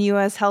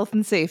non-US health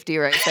and safety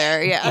right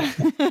there. Yeah.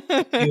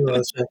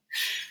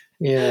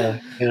 Yeah,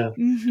 yeah.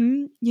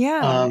 Yeah.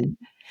 Um,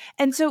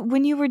 And so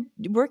when you were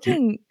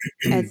working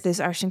at this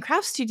arts and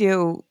crafts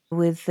studio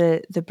with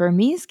the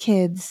Burmese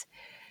kids,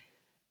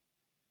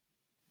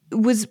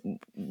 was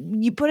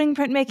you putting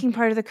printmaking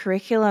part of the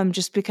curriculum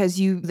just because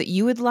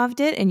you had loved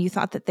it and you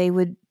thought that they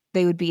would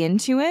be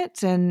into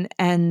it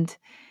and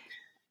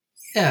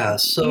Yeah,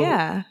 so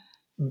yeah.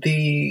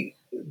 the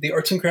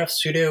arts and crafts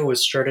studio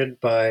was started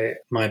by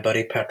my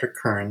buddy Patrick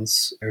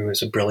Kearns, who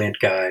was a brilliant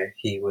guy.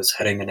 He was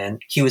heading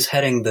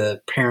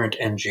the parent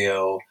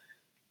NGO,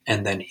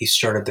 and then he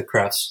started the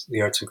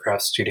arts and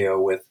crafts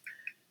studio with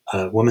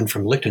a woman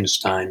from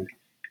Liechtenstein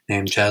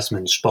named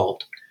Jasmine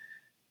Spalt.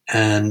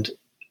 And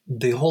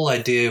the whole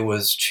idea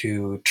was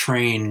to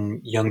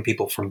train young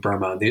people from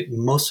Burma.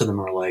 Most of them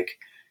are like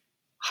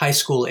high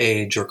school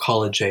age or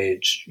college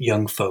age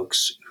young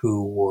folks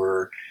who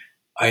were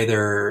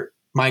either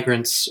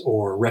migrants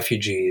or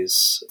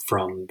refugees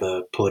from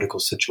the political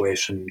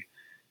situation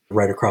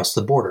right across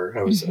the border.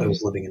 I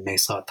was living in Mae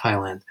Sot,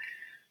 Thailand.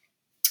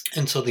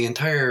 And so the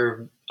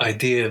entire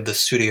idea of the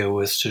studio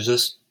was to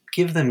just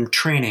give them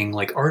training,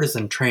 like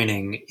artisan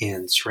training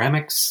in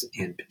ceramics,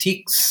 in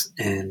batiks,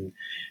 in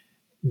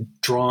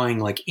drawing,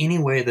 like any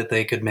way that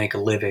they could make a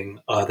living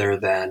other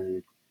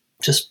than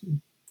just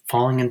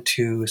falling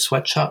into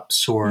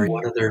sweatshops or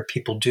what other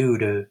people do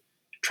to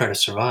try to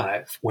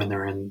survive when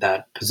they're in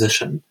that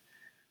position.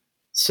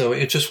 So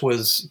it just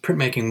was,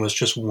 printmaking was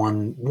just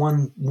one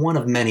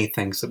of many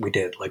things that we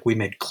did. Like we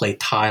made clay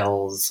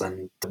tiles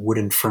and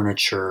wooden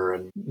furniture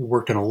and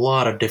worked on a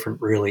lot of different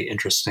really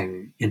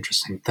interesting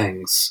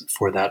things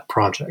for that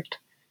project.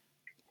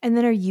 And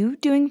then are you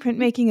doing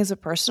printmaking as a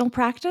personal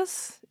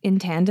practice in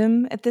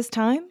tandem at this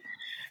time?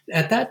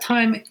 At that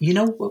time, you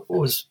know what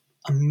was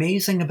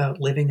amazing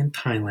about living in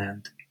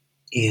Thailand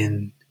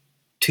in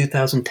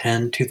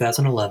 2010,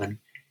 2011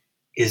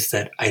 is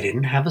that I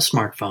didn't have a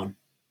smartphone.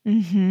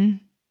 Mm-hmm.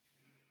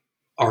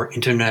 Our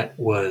internet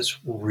was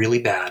really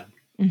bad.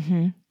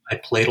 Mm-hmm. I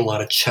played a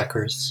lot of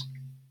checkers,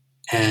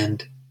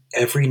 and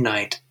every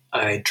night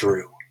I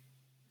drew.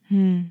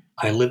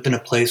 I lived in a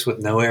place with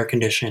no air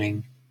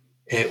conditioning.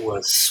 It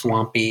was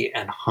swampy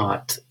and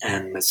hot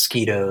and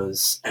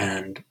mosquitoes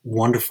and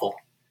wonderful.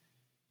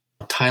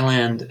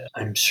 Thailand,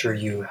 I'm sure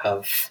you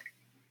have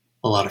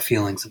a lot of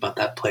feelings about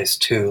that place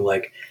too.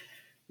 Like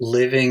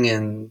living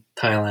in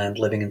Thailand,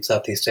 living in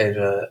Southeast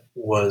Asia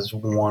was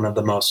one of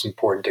the most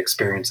important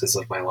experiences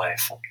of my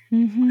life.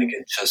 Like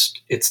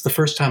it's the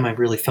first time I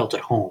really felt at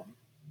home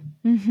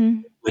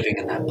living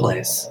in that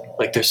place.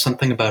 Like there's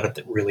something about it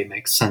that really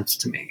makes sense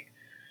to me.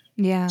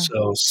 Yeah.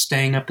 So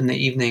staying up in the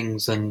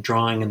evenings and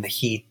drawing in the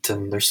heat,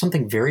 and there's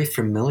something very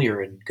familiar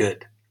and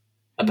good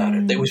about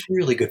it that was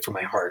really good for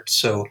my heart.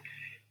 So,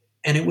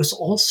 and it was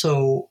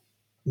also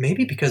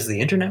maybe because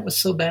the internet was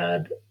so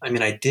bad. I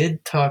mean, I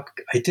did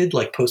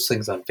like post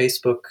things on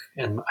Facebook,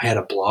 and I had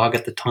a blog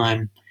at the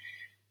time.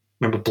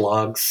 Remember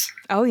blogs?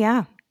 Oh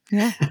yeah.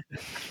 Yeah.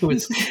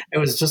 It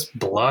was just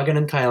blogging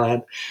in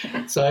Thailand.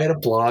 So I had a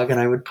blog and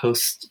I would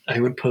post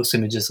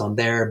images on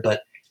there,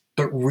 but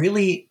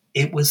really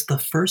it was the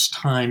first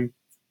time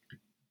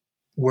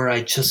where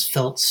I just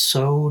felt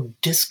so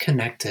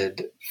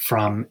disconnected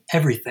from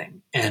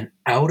everything and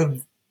out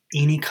of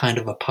any kind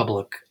of a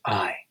public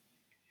eye.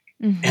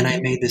 And I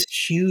made this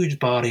huge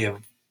body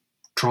of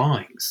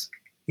drawings,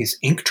 these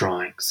ink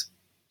drawings.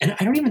 And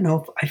I don't even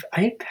know if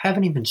I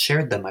haven't even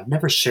shared them. I've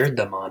never shared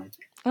them on.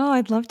 Oh,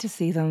 I'd love to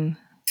see them.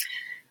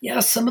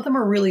 Yeah, some of them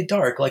are really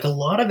dark. Like a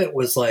lot of it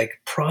was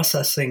like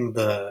processing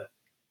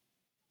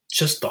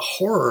just the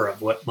horror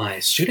of what my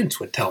students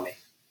would tell me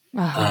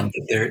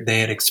they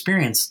had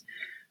experienced.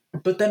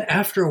 But then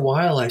after a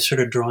while, I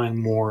started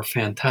drawing more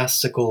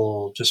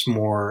fantastical, just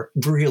more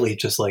really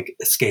just like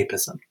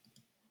escapism.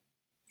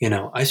 You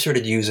know, I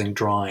started using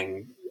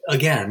drawing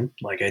again,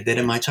 like I did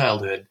in my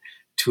childhood,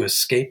 to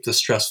escape the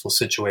stressful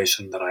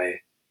situation that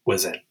I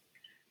was in.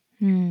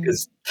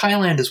 Because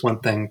Thailand is one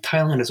thing.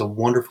 Thailand is a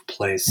wonderful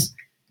place.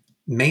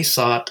 Mae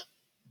Sot,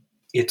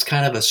 it's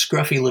kind of a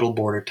scruffy little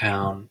border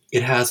town.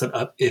 It has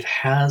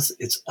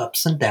its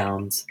ups and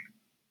downs.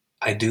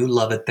 I do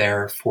love it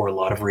there for a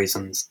lot of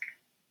reasons,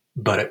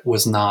 but it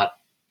was not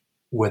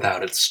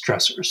without its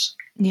stressors.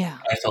 Yeah.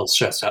 I felt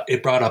stressed out.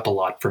 It brought up a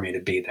lot for me to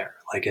be there.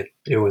 Like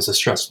it was a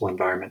stressful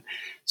environment.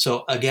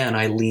 So again,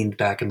 I leaned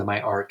back into my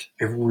art.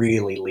 I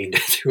really leaned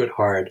into it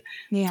hard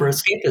for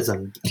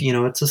escapism. You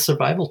know, it's a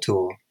survival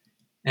tool.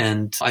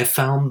 And I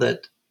found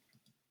that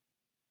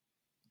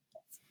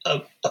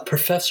a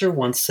professor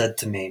once said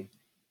to me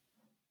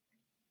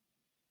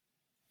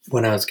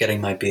when I was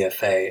getting my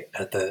BFA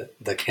at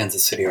the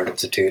Kansas City Art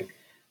Institute,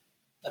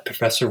 a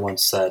professor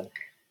once said,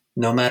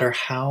 no matter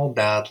how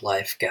bad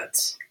life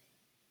gets,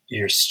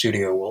 your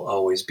studio will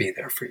always be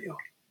there for you.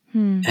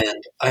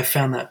 And I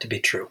found that to be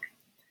true.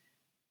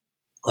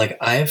 Like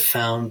I have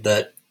found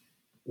that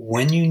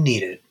when you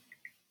need it,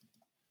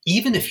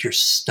 even if you're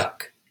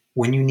stuck,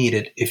 when you need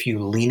it, if you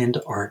lean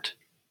into art,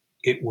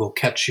 it will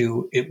catch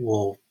you, it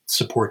will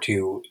support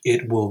you,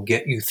 it will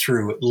get you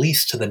through at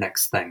least to the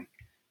next thing.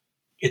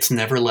 It's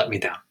never let me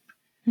down.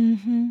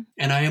 And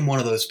I am one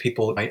of those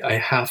people, I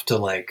have to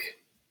like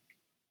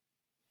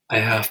I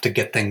have to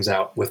get things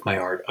out with my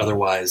art.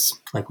 Otherwise,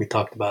 like we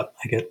talked about,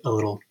 I get a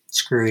little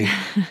screwy.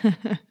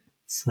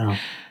 So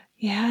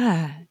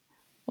Yeah.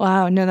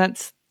 Wow. No,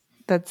 that's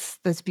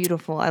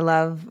beautiful. I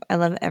love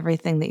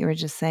everything that you were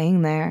just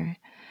saying there.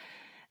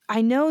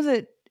 I know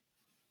that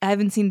I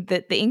haven't seen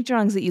the ink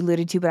drawings that you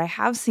alluded to, but I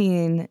have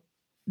seen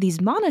these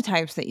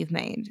monotypes that you've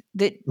made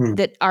mm,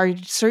 that are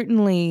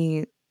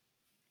certainly,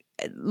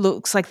 it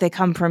looks like they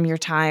come from your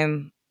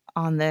time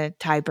on the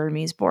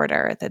Thai-Burmese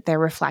border, that they're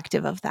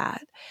reflective of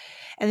that.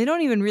 And they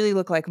don't even really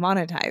look like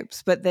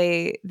monotypes, but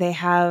they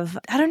have,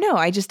 I don't know,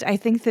 I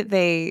think that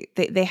they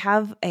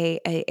have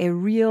a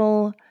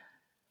real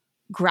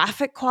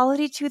graphic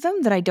quality to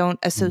them that I don't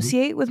mhm.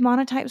 associate with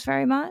monotypes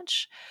very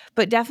much.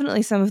 But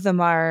definitely some of them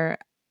are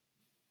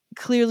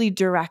clearly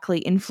directly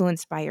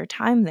influenced by your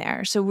time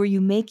there. So were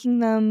you making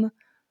them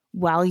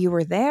while you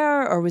were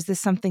there, or was this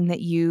something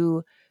that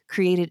you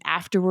created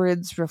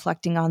afterwards,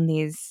 reflecting on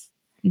these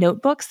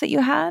notebooks that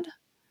you had?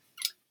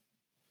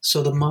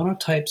 So the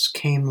monotypes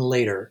came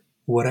later.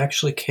 What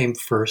actually came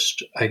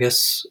first, I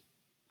guess,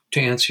 to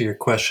answer your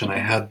question, I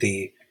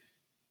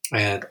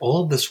had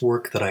all of this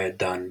work that I had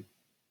done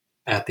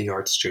at the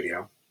art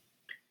studio.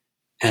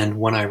 And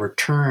when I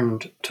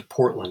returned to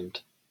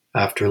Portland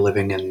after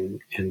living in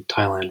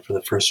Thailand for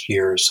the first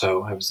year or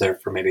so, I was there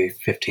for maybe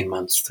 15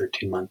 months,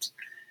 13 months.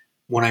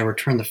 When I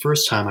returned the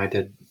first time, I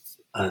did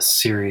a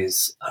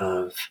series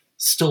of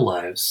still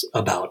lives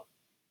about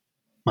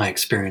my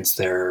experience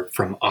there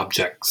from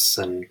objects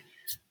and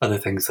other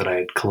things that I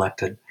had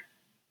collected.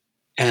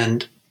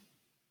 And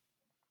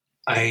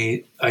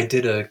I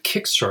did a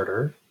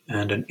Kickstarter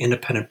and an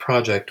independent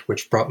project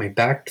which brought me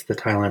back to the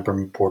Thailand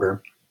Burma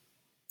border.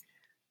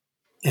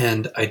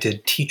 And I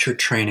did teacher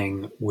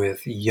training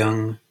with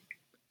young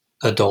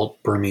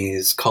adult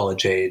Burmese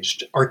college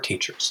aged art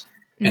teachers.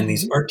 And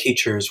these Mm-hmm. art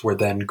teachers were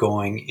then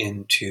going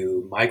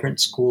into migrant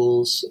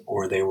schools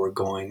or they were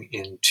going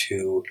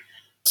into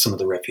some of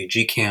the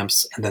refugee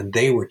camps, and then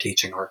they were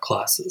teaching art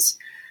classes.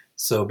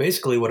 So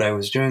basically, what I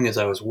was doing is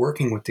I was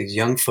working with these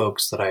young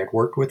folks that I had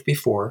worked with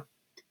before,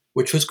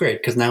 which was great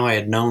because now I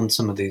had known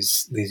some of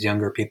these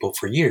younger people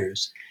for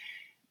years.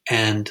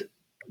 And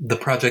the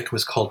project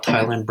was called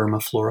Thailand Burma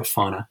Flora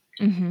Fauna.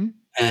 Mm-hmm.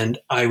 And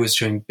I was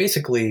doing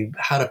basically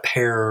how to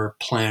pair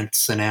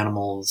plants and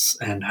animals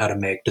and how to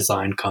make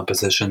design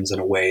compositions in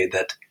a way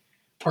that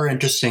are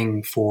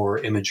interesting for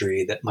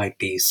imagery that might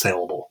be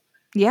saleable.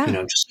 Yeah.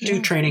 Just do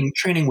Yeah.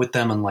 training with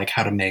them on like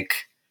how to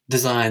make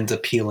designs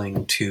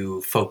appealing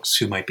to folks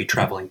who might be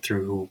traveling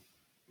through who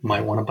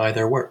might want to buy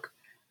their work.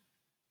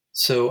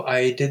 So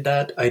I did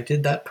that. I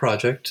did that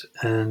project,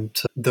 and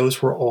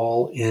those were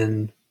all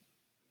in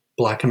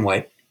black and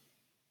white.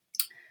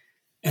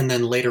 And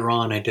then later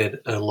on, I did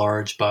a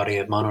large body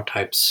of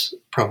monotypes,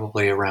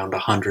 probably around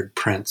 100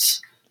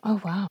 prints, Oh,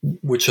 wow.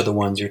 which are the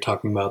ones you're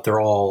talking about. They're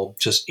all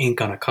just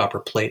ink on a copper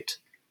plate.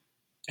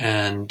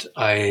 And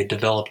I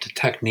developed a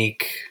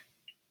technique.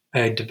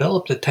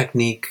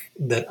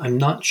 That I'm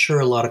not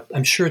sure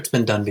I'm sure it's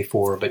been done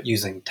before, but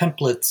using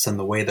templates and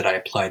the way that I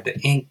applied the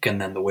ink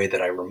and then the way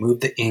that I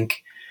removed the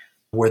ink,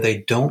 where they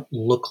don't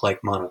look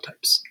like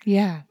monotypes.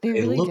 Yeah, they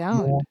They really look more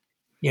don't.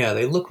 Yeah,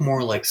 they look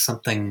more like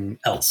something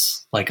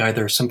else, like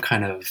either some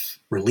kind of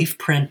relief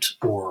print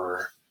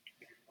or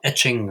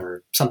etching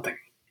or something.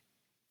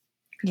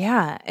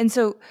 Yeah. And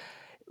so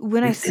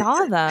when I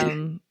saw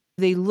them,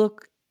 they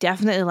look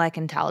definitely like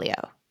intaglio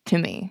to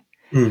me.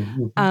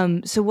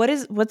 Mm-hmm. So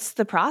what's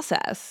the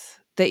process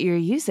that you're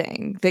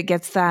using that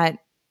gets that?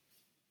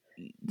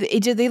 They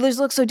just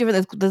look so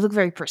different. They look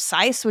very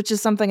precise, which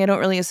is something I don't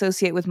really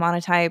associate with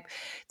monotype.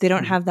 They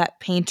don't have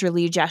that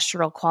painterly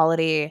gestural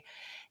quality,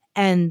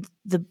 and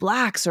the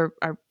blacks are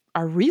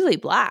really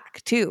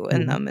black too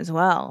in Mm-hmm. them as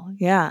well.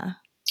 Yeah.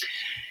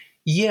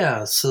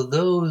 Yeah, so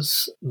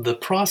the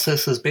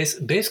process is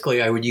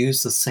basically I would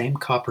use the same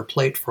copper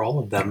plate for all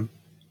of them.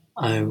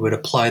 I would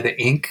apply the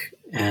ink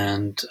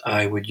and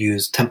I would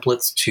use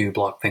templates to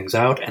block things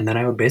out, and then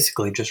I would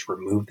basically just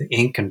remove the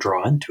ink and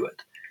draw into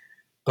it.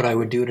 But I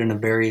would do it in a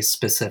very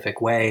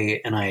specific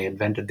way, and I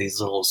invented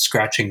these little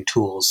scratching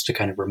tools to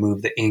kind of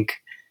remove the ink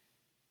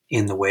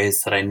in the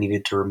ways that I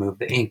needed to remove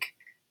the ink.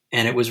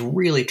 And it was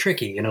really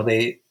tricky.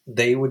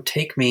 They would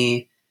take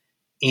me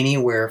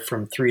anywhere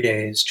from 3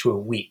 days to a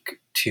week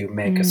to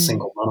make a Mm.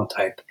 single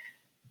monotype.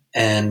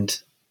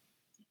 And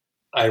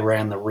I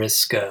ran the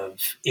risk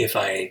of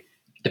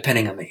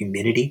depending on the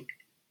humidity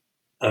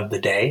of the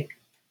day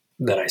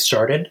that I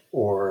started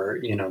or,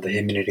 the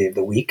humidity of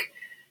the week,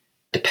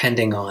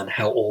 depending on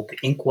how old the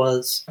ink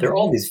was, there are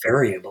all these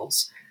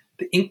variables.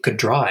 The ink could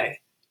dry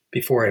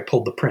before I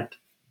pulled the print.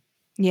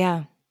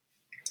 Yeah.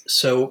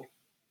 So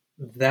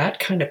that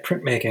kind of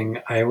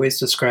printmaking, I always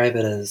describe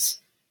it as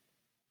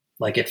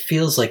like it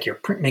feels like you're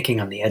printmaking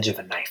on the edge of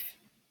a knife.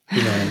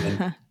 You know what I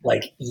mean?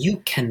 Like you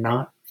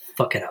cannot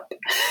fuck it up.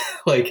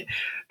 Like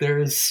there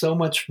is so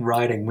much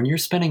writing. When you're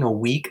spending a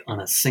week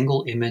on a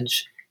single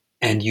image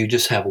and you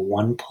just have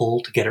one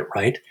pull to get it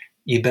right,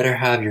 you better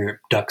have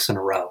your ducks in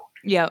a row.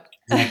 Yep.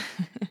 And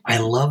I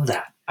love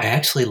that. I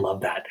actually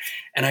love that.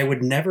 And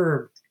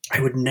I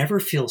would never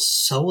feel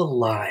so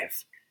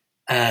alive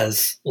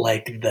as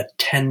like the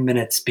 10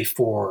 minutes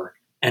before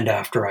and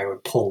after I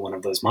would pull one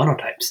of those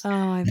monotypes, Oh,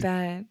 I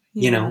bet.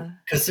 you know, Yeah.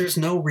 because there's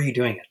no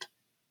redoing it.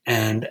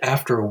 And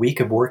after a week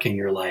of working,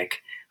 you're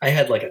like, I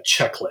had like a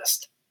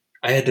checklist.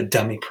 I had to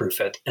dummy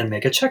proof it and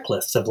make a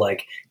checklist of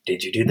like,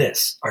 did you do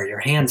this? Are your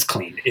hands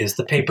clean? Is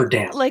the paper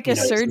damp? Like a You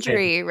know, is the paper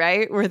surgery,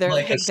 right? Where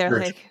like a they're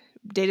surgery? like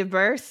date of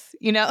birth,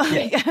 you know?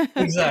 Yeah,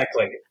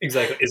 exactly.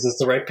 Exactly. Is this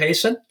the right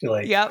patient? You're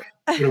like, Yep.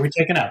 what are we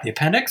taking out? The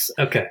appendix?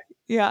 Okay.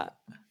 Yeah.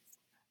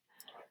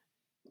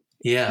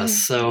 Yeah. Yeah.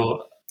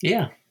 So,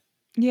 yeah.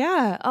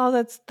 Yeah. Oh,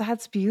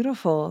 that's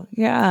beautiful.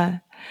 Yeah.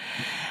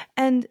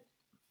 And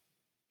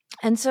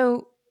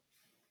so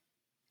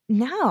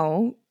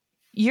now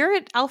you're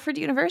at Alfred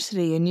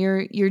University and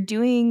you're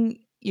doing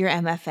your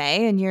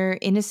MFA and you're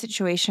in a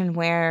situation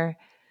where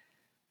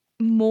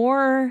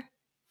more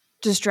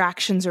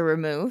distractions are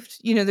removed.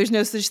 You know, there's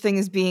no such thing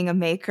as being a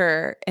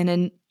maker in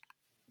a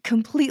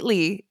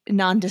completely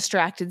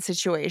non-distracted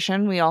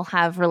situation. We all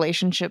have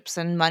relationships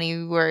and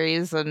money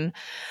worries and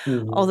all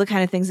Mhm. the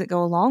kind of things that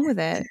go along with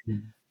it.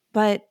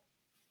 But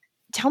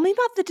tell me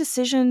about the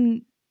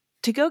decision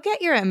to go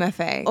get your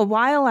MFA a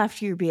while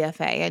after your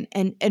BFA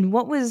and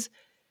what was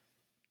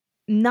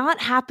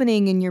not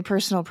happening in your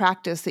personal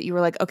practice that you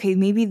were like, okay,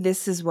 maybe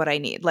this is what I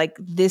need. Like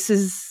this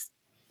is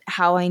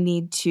how I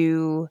need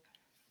to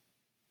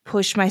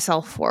push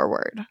myself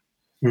forward.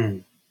 Hmm.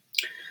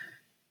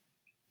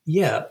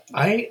 Yeah,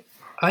 I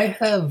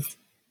have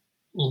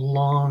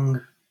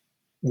long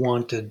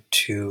wanted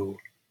to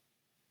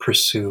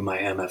pursue my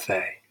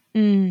MFA,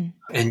 Mm,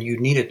 and you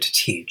need it to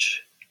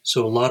teach.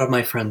 So a lot of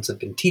my friends have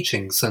been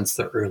teaching since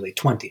their early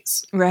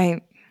 20s,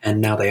 right. and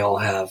now they all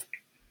have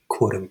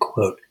quote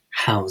unquote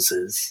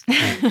houses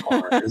and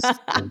cars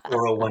and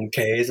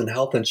 401ks and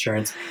health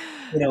insurance.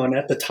 You know, and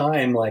at the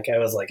time, like I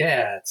was like,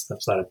 yeah, that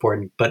stuff's not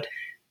important. But,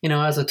 you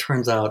know, as it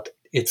turns out,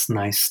 it's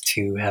nice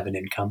to have an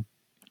income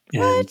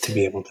and to What?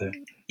 be able to,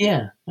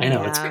 yeah, I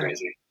know, it's Yeah.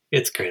 crazy.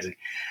 It's crazy.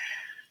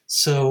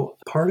 So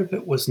part of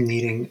it was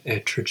needing a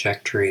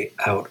trajectory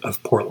out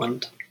of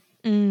Portland.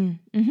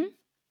 Mm-hmm.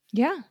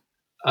 Yeah.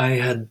 I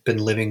had been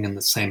living in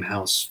the same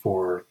house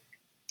for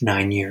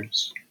 9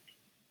 years,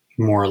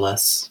 more or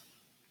less,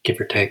 give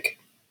or take.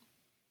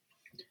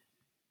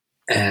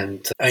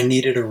 And I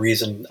needed a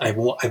reason.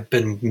 I've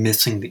been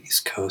missing the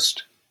East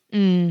Coast.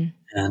 Mm,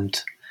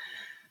 And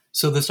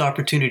so this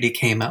opportunity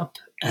came up,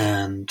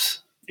 and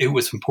it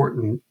was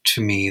important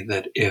to me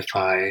that if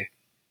I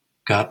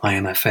got my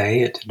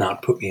MFA, it did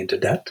not put me into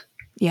debt.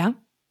 yeah.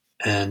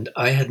 And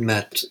I had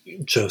met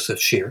Joseph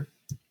Shear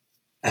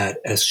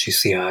at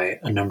SGCI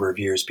a number of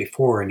years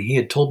before, and he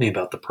had told me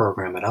about the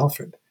program at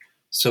Alfred.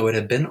 So it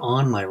had been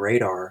on my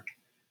radar.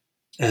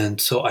 And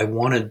so I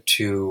wanted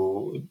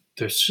to,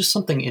 there's just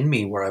something in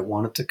me where I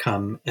wanted to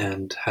come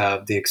and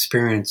have the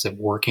experience of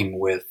working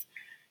with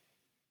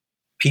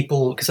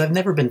people, because I've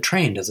never been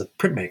trained as a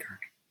printmaker.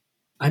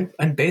 I'm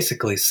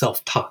basically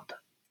self-taught,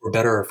 for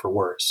better or for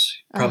worse,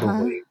 Uh-huh.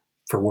 probably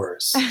for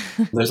worse.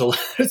 There's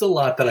a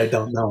lot that I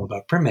don't know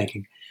about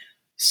printmaking.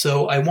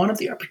 So I wanted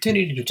the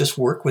opportunity to just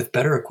work with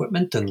better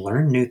equipment and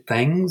learn new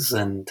things.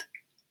 And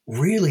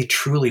really,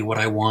 truly, what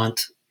I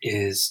want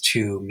is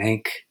to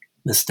make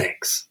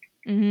mistakes.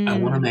 I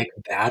want to Mm. make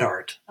bad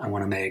art. I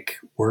want to make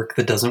work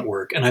that doesn't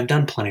work. And I've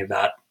done plenty of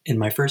that in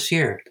my first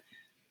year.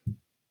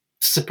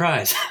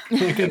 Surprise.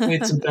 Like I've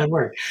made some bad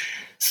work.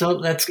 So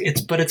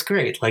but it's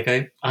great. Like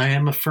I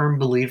am a firm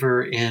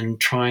believer in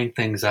trying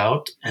things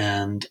out,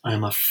 and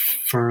I'm a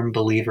firm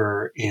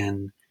believer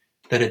in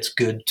that it's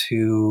good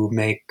to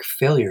make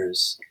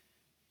failures,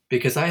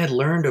 because I had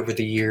learned over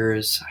the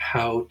years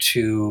how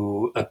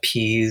to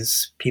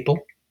appease people,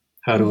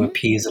 how to Mm-hmm.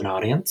 appease an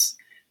audience,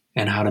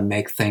 and how to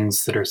make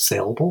things that are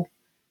saleable.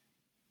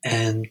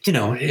 And you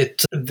know,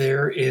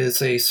 there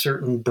is a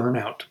certain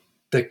burnout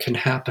that can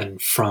happen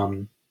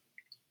from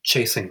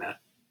chasing that.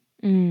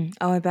 Mm.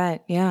 Oh, I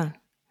bet. Yeah.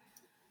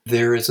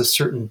 There is a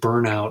certain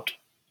burnout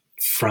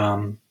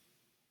from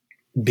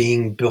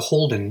being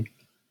beholden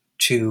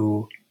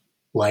to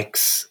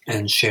likes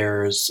and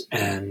shares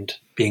and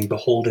being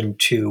beholden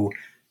to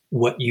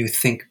what you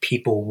think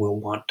people will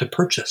want to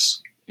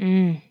purchase.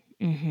 Mm.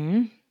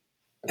 Mm-hmm.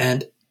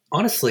 And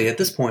honestly, at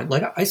this point,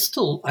 like I'm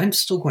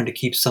still going to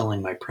keep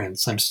selling my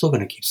prints. I'm still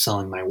going to keep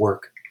selling my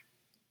work.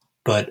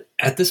 But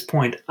at this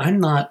point, I'm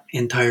not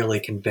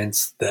entirely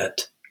convinced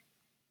that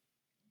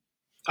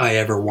I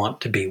ever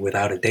want to be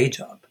without a day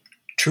job.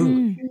 Truly.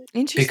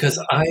 Mm. Because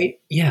Interesting.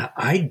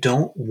 I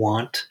don't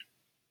want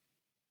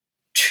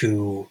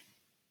to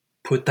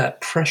put that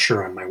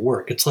pressure on my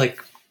work. It's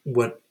like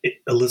what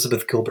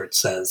Elizabeth Gilbert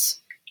says.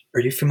 Are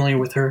you familiar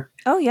with her?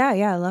 Oh, yeah.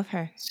 Yeah. I love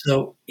her.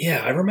 So,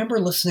 yeah, I remember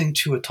listening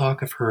to a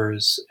talk of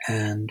hers,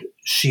 and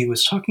she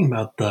was talking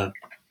about the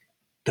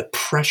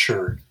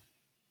pressure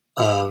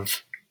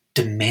of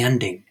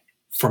demanding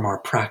from our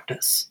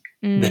practice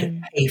that it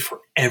Mm. pay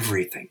for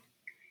everything.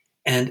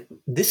 And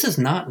this is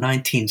not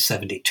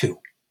 1972.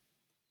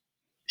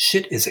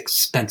 Shit is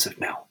expensive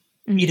now.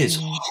 It is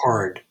Mm-hmm.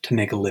 hard to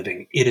make a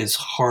living. It is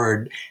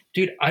hard.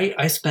 Dude,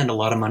 I spend a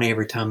lot of money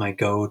every time I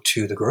go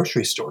to the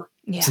grocery store.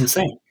 It's Yeah.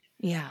 insane.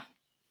 Yeah.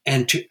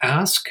 And to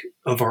ask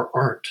of our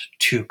art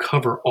to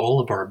cover all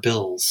of our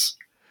bills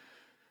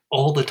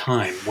all the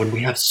time when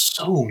we have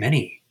so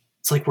many,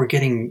 it's like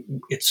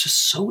it's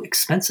just so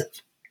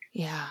expensive.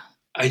 Yeah.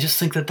 I just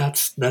think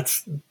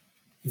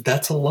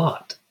that's a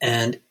lot.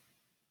 And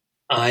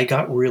I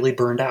got really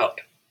burned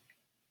out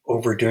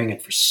over doing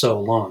it for so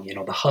long.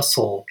 The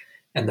hustle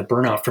and the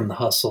burnout from the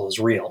hustle is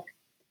real.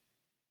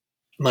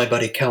 My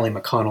buddy Kelly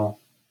McConnell,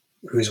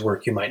 whose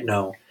work you might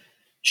know,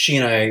 she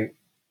and I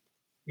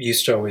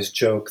used to always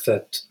joke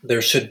that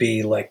there should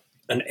be like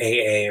an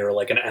AA or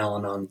like an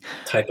Al-Anon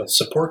type of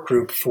support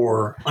group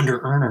for under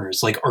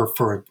earners, or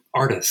for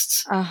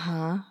artists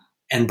Uh-huh.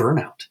 and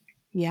burnout,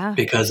 Yeah.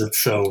 because it's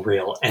so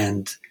real.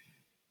 And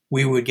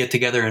we would get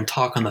together and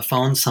talk on the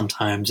phone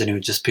sometimes, and it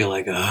would just be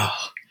like, oh,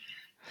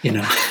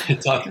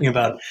 talking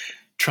about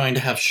trying to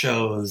have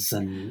shows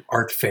and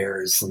art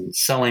fairs and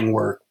selling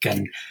work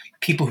and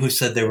people who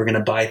said they were going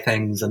to buy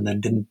things and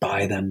then didn't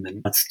buy them.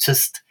 And it's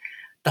just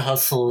the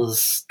hustle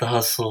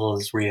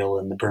is real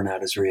and the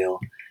burnout is real.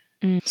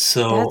 That's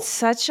So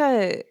such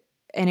an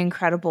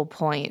incredible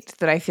point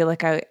that I feel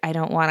like I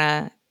don't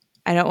want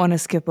to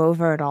skip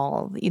over at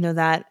all.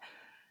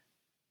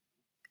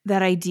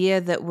 That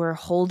idea that we're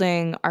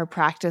holding our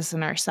practice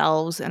and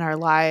ourselves and our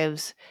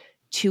lives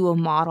to a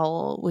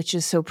model which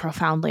is so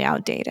profoundly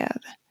outdated.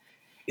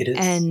 it is.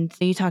 And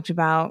you talked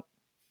about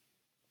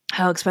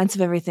how expensive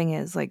everything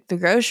is, like the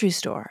grocery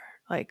store.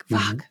 Like, Mhm.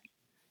 fuck.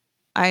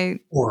 I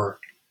Or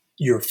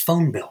your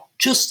phone bill,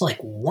 just like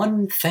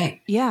one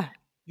thing. Yeah.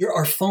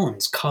 Our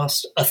phones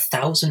cost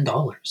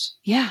 $1,000,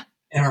 Yeah.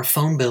 and our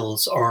phone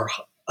bills are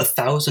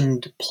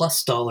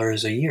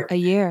 $1,000+ a year. A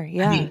year. I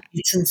Yeah. mean,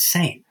 it's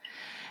insane.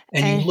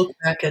 And you And look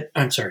back at.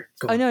 I'm sorry.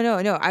 Go oh on.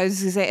 no. I was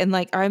gonna say, and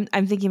like I'm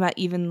thinking about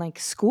even like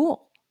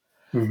school.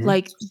 Mm-hmm.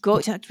 Like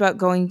talked about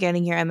going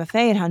getting your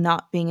MFA and how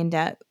not being in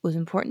debt was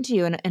important to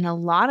you. And a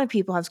lot of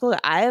people have school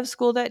debt. I have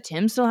school debt.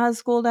 Tim still has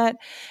school debt.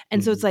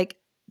 And so Mm-hmm. it's like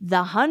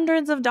the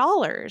hundreds of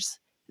dollars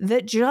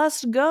that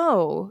just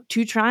go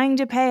to trying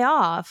to pay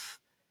off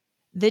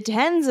the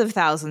tens of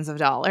thousands of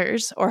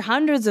dollars or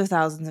hundreds of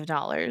thousands of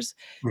dollars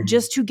Mm-hmm.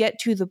 just to get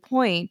to the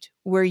point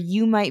where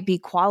you might be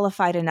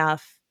qualified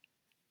enough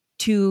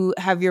to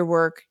have your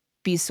work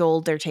be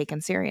sold or taken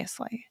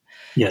seriously.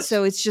 Yes.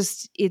 So it's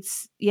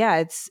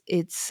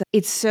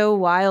so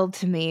wild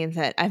to me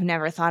that I've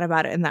never thought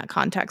about it in that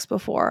context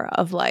before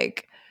of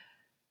like,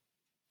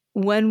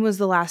 when was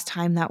the last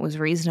time that was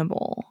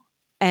reasonable?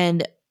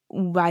 And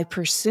by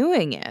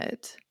pursuing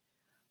it,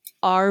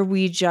 are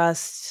we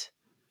just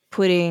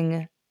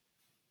putting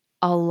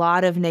a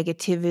lot of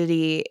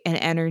negativity and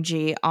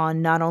energy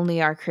on not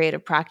only our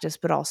creative practice,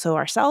 but also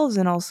ourselves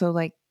and also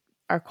like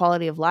our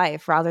quality of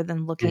life rather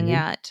than looking Mm-hmm.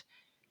 at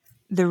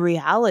the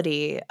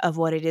reality of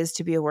what it is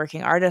to be a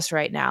working artist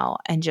right now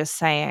and just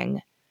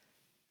saying,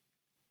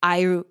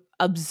 I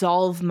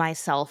absolve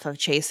myself of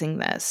chasing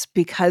this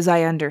because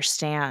I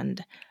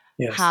understand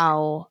Yes.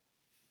 how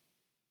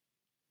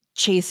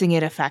chasing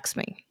it affects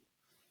me.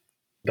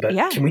 But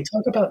Yeah. can we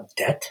talk about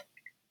debt?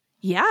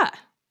 Yeah.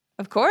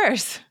 Of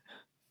course.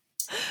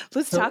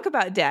 Let's talk So,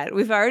 about debt.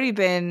 We've already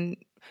been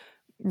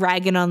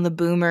ragging on the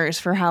boomers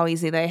for how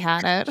easy they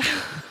had it.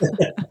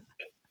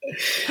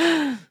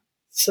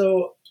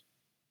 so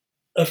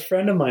a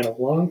friend of mine a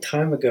long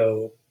time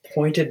ago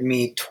pointed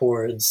me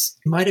towards,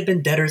 might have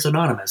been Debtors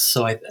Anonymous.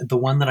 So the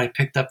one that I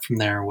picked up from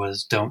there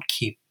was "Don't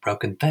keep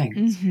broken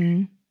things."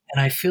 Mm-hmm.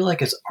 And I feel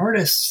like as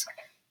artists,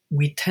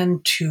 we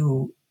tend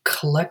to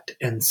collect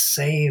and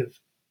save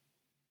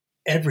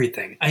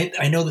everything.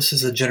 I know this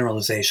is a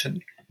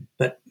generalization,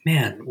 but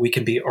man, we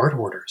can be art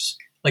hoarders.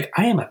 Like,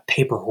 I am a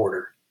paper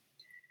hoarder,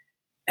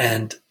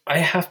 and I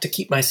have to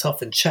keep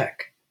myself in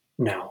check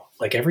now.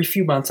 Like, every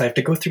few months, I have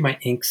to go through my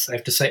inks. I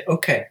have to say,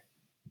 okay,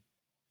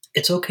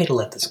 it's okay to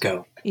let this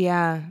go.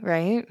 Yeah,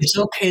 right? It's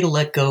okay to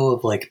let go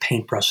of like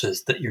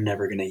paintbrushes that you're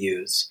never going to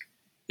use.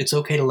 It's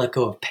okay to let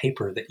go of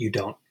paper that you're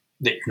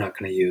not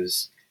going to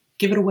use.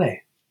 Give it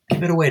away.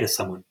 Give it away to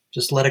someone.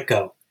 Just let it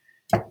go.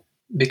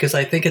 Because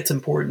I think it's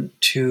important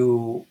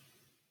to,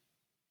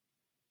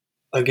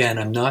 again,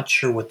 I'm not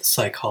sure what the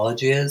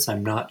psychology is.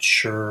 I'm not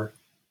sure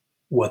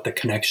what the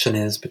connection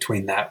is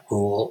between that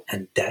rule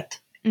and debt,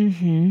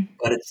 Mm-hmm.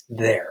 but it's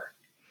there.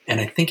 And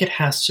I think it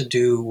has to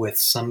do with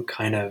some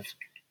kind of,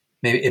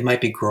 maybe it might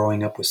be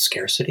growing up with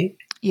scarcity,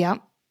 Yeah,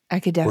 I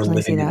could or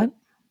definitely see living in a, that.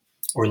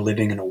 or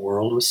living in a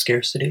world with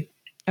scarcity,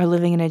 Or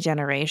living in a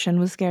generation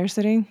with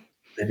scarcity.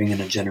 living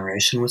in a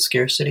generation with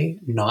scarcity,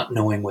 not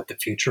knowing what the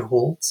future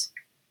holds,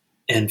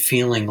 and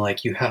feeling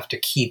like you have to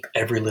keep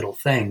every little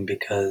thing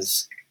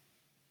because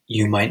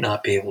you might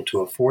not be able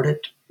to afford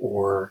it,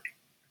 or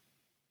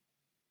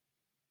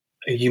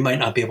you might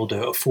not be able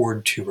to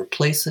afford to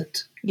replace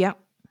it, Yeah.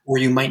 or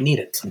you might need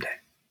it someday.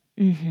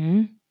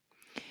 Mm-hmm.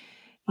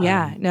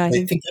 Yeah. No, I I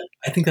think think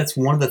I think that's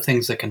one of the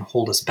things that can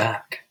hold us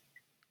back.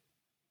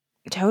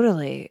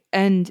 totally.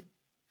 And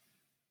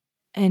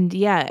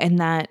yeah, and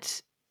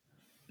that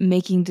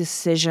making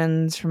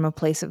decisions from a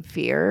place of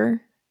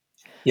fear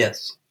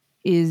Yes.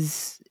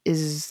 is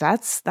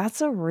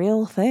that's a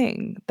real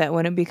thing, that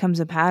when it becomes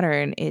a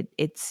pattern,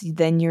 it's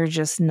then you're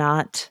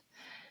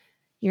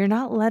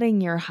not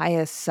letting your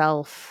highest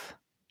self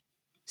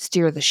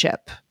steer the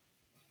ship,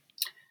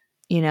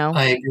 you know?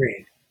 I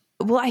agree.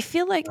 Well, I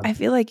feel like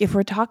if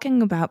we're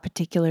talking about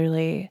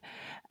particularly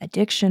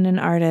addiction in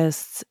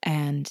artists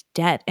and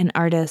debt in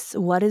artists,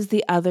 what is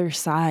the other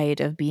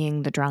side of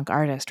being the drunk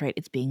artist, right?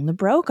 It's being the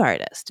broke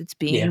artist.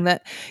 Yeah.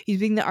 He's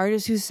being the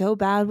artist who's so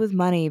bad with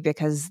money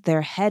because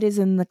their head is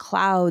in the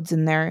clouds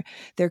and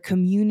they're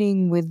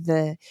communing with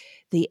the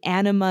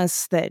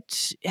animus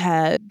that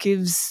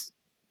gives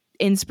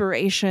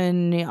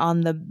inspiration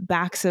on the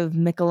backs of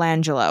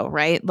Michelangelo,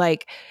 right?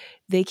 Like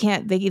they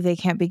can't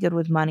be good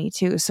with money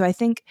too. So I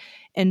think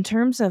in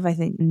terms of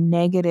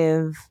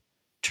negative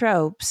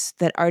tropes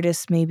that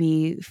artists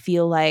maybe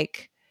feel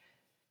like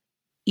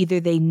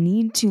either they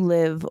need to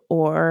live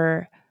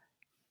or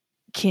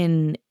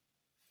can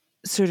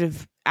sort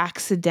of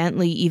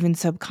accidentally, even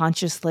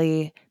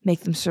subconsciously,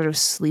 make them sort of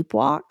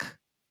sleepwalk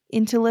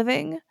into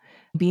living,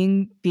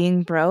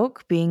 being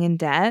broke, being in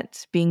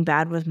debt, being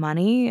bad with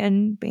money,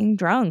 and being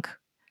drunk.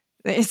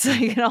 It's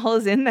like it all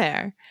is in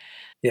there.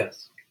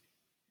 Yes.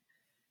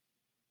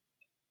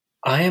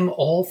 I am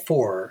all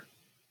for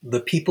the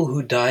people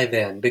who dive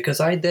in, because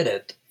I did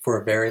it for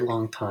a very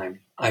long time.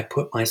 I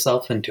put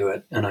myself into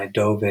it and I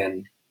dove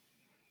in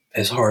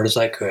as hard as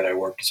I could. I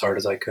worked as hard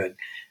as I could.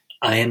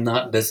 I am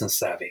not business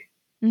savvy.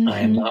 I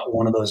am Mm-hmm. not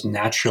one of those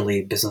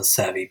naturally business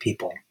savvy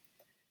people.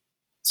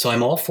 So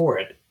I'm all for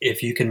it.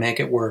 If you can make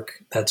it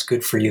work, that's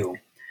good for you.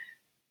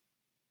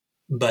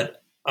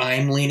 But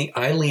I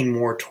lean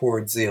more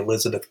towards the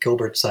Elizabeth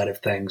Gilbert side of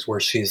things, where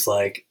she's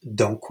like,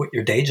 don't quit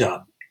your day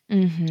job.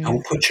 Mm-hmm.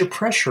 Don't put your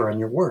pressure on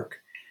your work.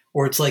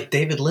 Or it's like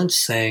David Lynch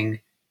saying,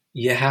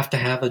 you have to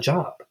have a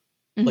job.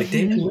 Like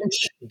David Mm-hmm.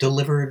 Lynch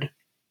delivered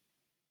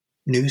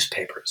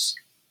newspapers.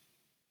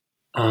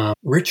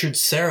 Richard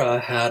Serra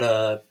had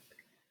a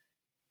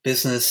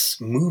business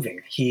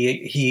moving.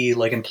 He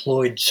like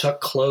employed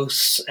Chuck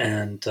Close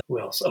and who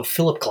else? Oh,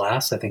 Philip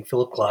Glass. I think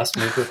Philip Glass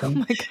moved with Oh him.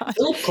 my gosh.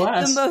 Philip The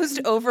Glass, most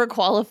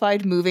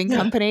overqualified moving yeah,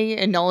 company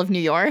in all of New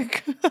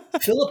York.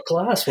 Philip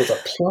Glass was a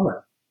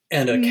plumber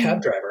and a cab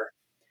Mm. driver.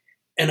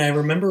 And I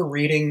remember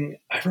reading.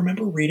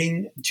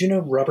 Do you know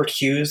Robert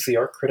Hughes, the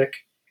art critic?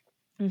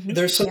 Mm-hmm.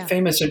 There's some Yeah.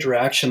 famous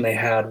interaction they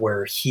had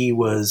where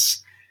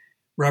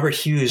Robert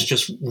Hughes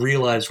just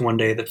realized one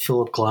day that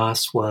Philip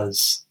Glass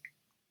was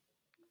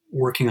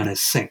working on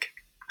his sink.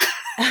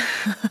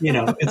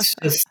 It's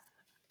just,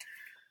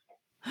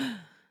 I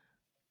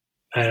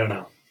don't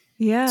know.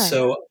 Yeah.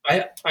 So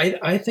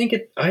I think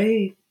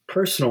I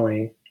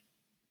personally,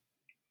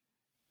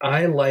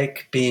 I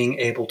like being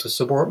able to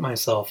support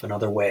myself in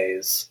other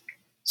ways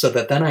so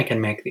that then I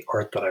can make the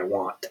art that I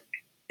want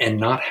and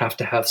not have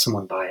to have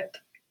someone buy it.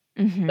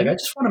 Like Mm-hmm.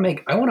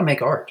 I want to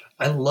make art.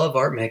 I love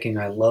art making.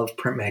 I love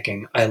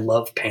printmaking. I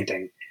love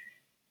painting.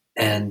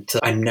 And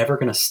I'm never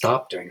going to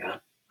stop doing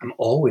that. I'm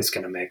always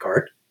going to make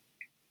art.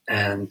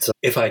 And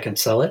if I can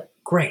sell it,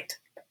 great.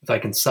 If I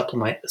can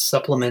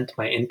supplement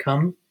my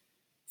income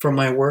from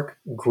my work,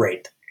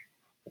 great.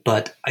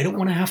 But I don't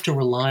want to have to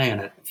rely on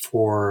it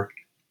for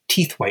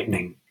teeth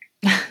whitening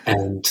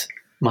and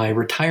my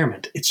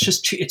retirement. It's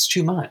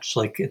too much.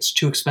 Like it's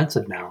too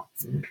expensive now.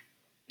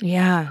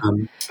 Yeah.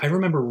 I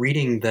remember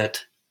reading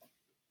that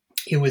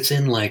it was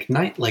in like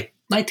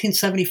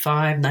 1975,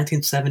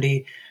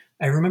 1970.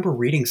 I remember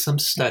reading some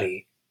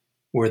study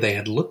where they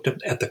had looked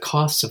at the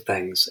costs of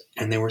things,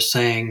 and they were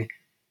saying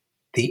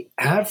the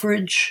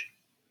average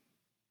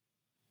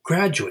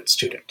graduate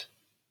student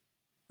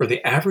or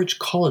the average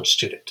college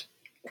student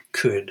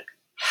could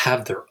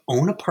have their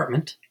own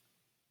apartment,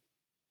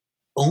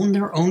 own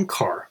their own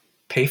car,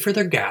 pay for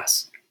their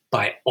gas,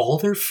 buy all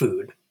their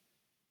food,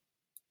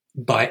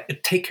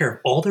 take care of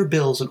all their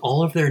bills and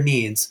all of their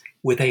needs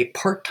with a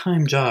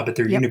part-time job at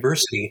their Yep.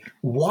 university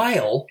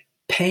while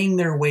paying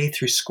their way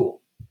through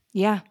school.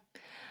 Yeah.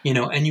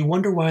 And you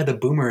wonder why the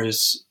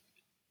boomers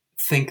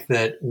think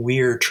that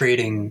we're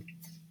trading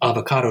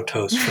avocado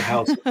toast for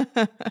houses.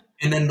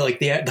 And then like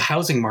the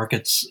housing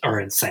markets are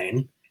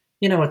insane.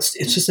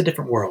 It's just a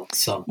different world.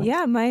 So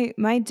Yeah,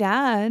 my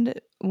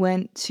dad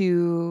went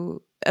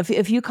to a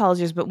few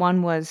colleges, but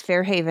one was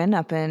Fairhaven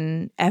up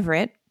in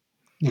Everett.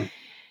 hmm,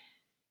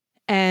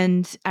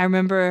 And I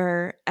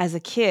remember as a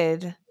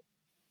kid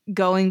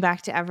going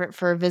back to Everett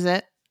for a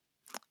visit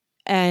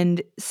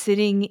and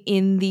sitting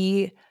in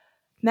the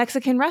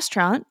Mexican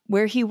restaurant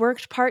where he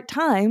worked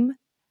part-time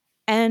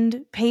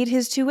and paid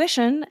his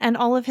tuition and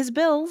all of his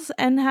bills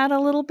and had a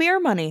little beer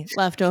money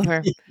left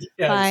over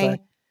yeah, by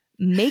exactly.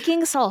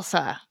 making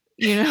salsa,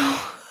 you know?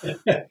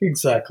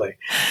 Exactly.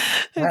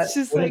 That It's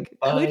just wouldn't like,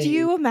 buy could you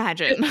you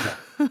imagine?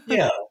 shit.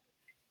 Yeah,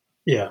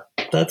 yeah,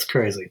 that's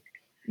crazy.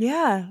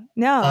 Yeah.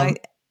 No, Um,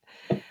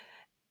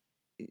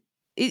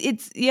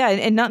 it's yeah,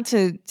 and not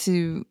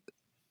to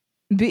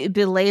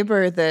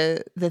belabor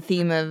the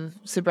theme of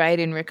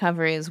sobriety and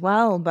recovery as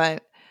well,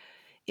 but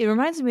it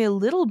reminds me a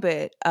little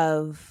bit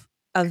of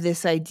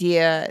this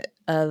idea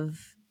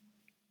of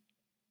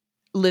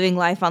living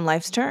life on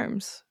life's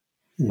terms,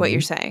 what you're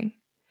Hmm. saying.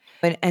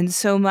 And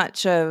so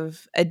much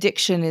of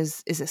addiction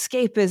is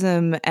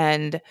escapism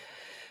and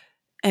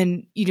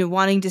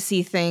wanting to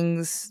see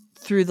things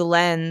through the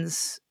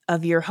lens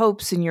of your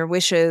hopes and your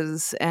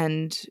wishes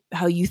and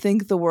how you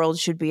think the world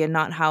should be and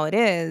not how it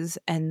is,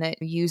 and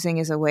that using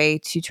as a way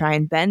to try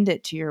and bend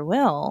it to your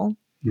will.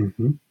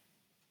 Hmm.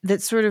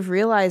 That's sort of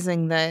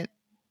realizing that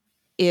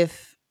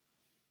if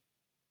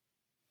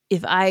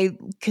I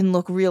can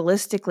look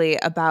realistically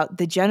about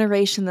the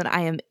generation that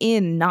I am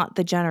in, not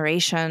the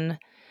generation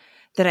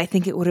that I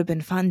think it would have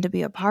been fun to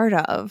be a part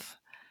of,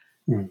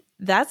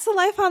 that's the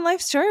life on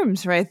life's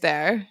terms right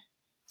there.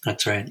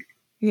 That's right.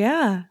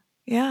 Yeah.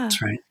 Yeah.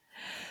 That's right.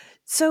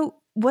 So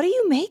what are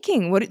you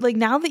making? What, like,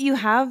 now that you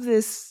have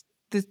this,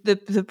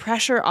 the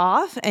pressure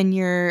off and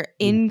you're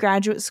in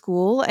graduate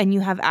school and you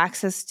have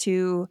access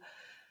to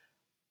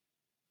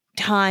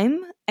time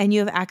and you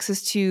have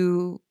access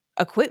to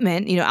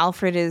equipment,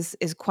 Alfred is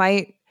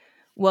quite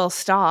well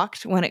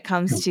stocked when it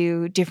comes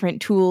to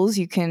different tools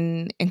you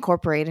can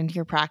incorporate into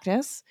your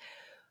practice.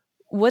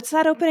 What's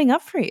that opening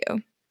up for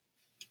you?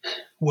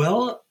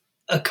 Well,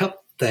 a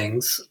couple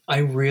things. I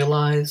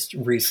realized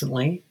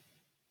recently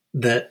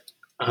that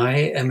I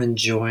am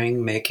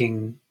enjoying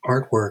making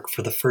artwork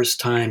for the first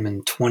time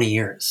in 20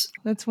 years.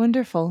 That's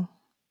wonderful.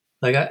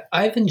 Like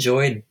I've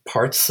enjoyed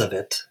parts of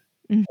it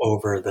Mm.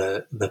 over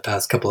the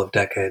past couple of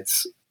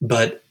decades,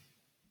 but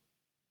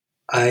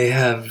I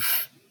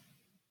have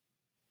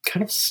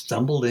kind of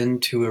stumbled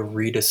into a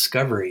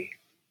rediscovery.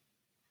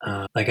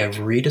 Like I've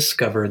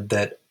rediscovered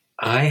that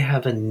I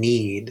have a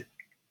need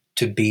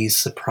to be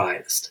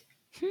surprised.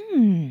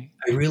 I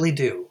really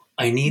do.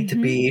 I need to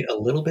be a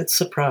little bit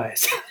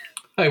surprised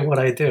by what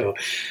I do,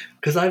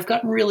 because I've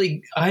gotten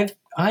really, I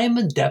am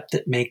adept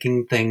at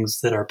making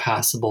things that are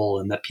passable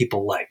and that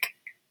people like.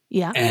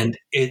 Yeah. And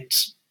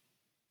it's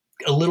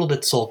a little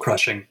bit soul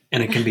crushing,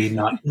 and it can be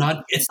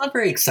it's not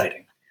very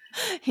exciting.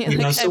 So I'm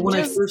when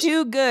I just first,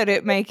 too good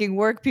at making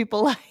work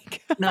people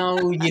like.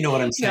 no, you know what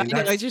I'm No, saying.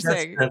 I know what you're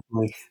That's saying.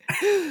 definitely,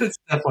 that's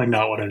definitely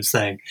not what I'm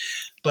saying.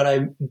 But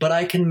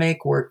I can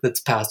make work that's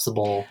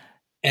passable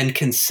and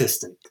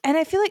consistent. And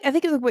I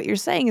think what you're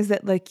saying is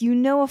that, like,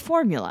 a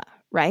formula,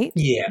 right?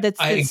 Yeah, That's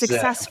exactly.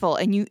 successful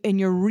and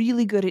you're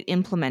really good at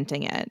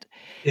implementing it.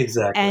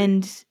 Exactly.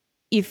 And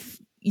if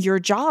your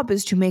job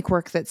is to make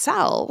work that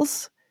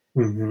sells,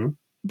 Hmm.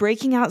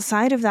 breaking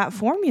outside of that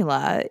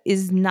formula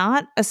is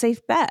not a safe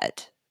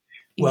bet,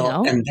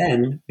 Well, and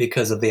then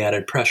because of the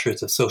added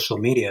pressures of social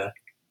media,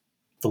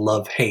 the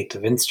love hate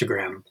of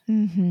Instagram,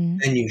 Mhm.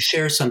 then you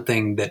share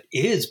something that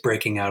is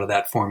breaking out of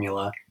that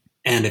formula,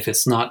 and if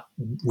it's not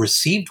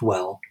received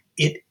well,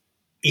 it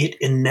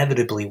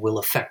inevitably will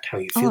affect how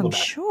you Oh, feel I'm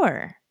about it,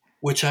 sure.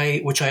 which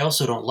I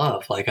also don't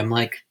love. Like I'm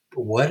like,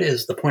 what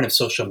is the point of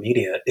social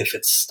media if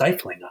it's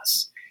stifling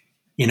us?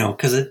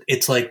 Because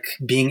it's like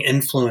being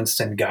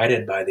influenced and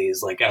guided by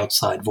these like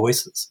outside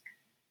voices.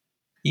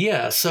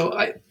 Yeah, so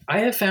I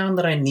have found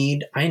that I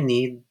need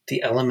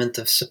the element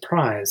of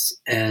surprise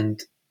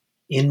and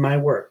in my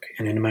work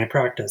and in my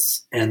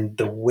practice. And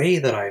the way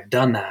that I've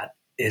done that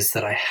is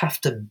that I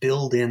have to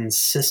build in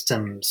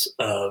systems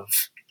of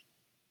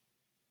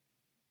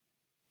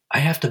I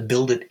have to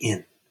build it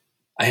in.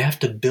 I have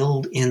to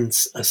build in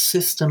a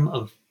system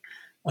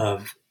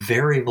of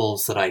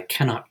variables that I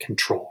cannot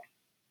control.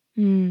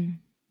 Mm.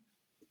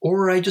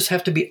 Or I just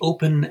have to be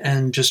open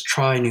and just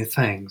try new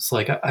things.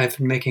 Like I've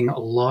been making a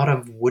lot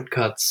of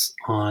woodcuts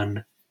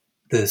on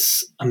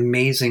this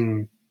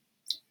amazing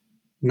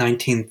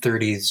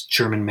 1930s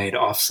German-made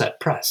offset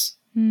press.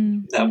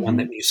 Mm. That one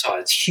that you saw,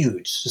 it's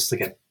huge, just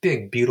like a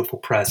big, beautiful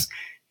press.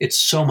 It's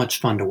so much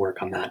fun to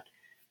work on that.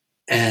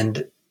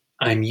 And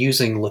I'm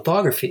using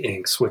lithography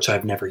inks, which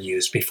I've never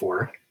used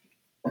before.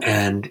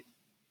 And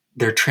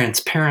they're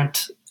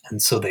transparent,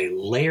 and so they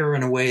layer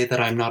in a way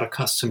that I'm not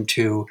accustomed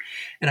to.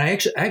 And I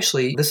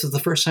actually this is the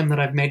first time that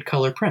I've made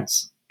color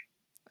prints.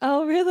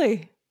 Oh,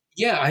 really?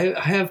 Yeah, I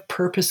have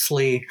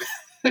purposely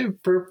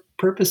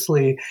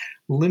purposely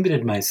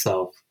limited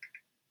myself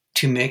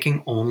to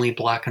making only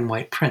black and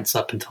white prints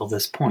up until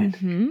this point.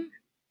 Mhm.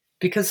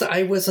 Because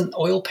I was an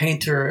oil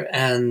painter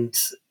and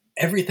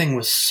everything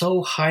was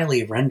so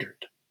highly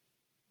rendered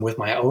with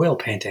my oil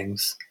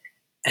paintings.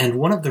 And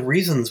one of the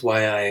reasons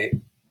why I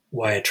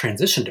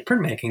transitioned to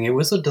printmaking, it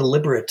was a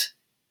deliberate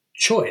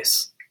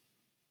choice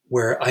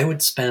where I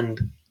would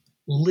spend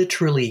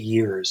literally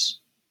years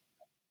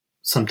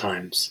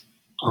sometimes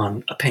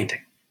on a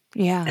painting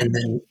Yeah. and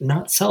then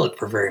not sell it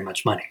for very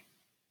much money.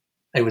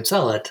 I would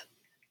sell it,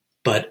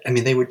 but I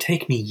mean, they would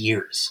take me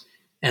years.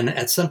 And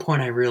at some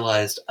point I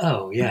realized,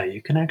 oh yeah,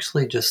 you can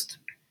actually just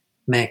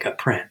make a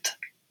print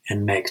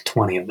and make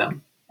 20 of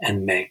them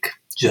and make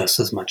just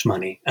as much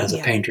money as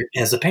Yeah.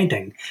 a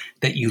painting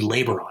that you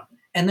labor on.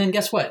 And then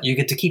guess what? You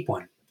get to keep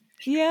one.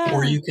 Yeah.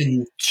 Or you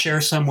can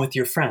share some with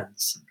your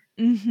friends.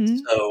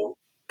 Mhm. So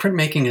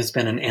printmaking has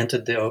been an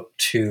antidote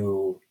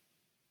to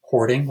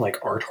hoarding, like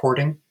art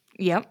hoarding.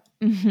 Yep.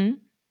 Mhm.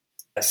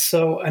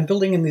 So I'm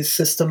building in these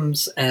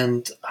systems,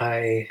 and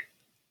I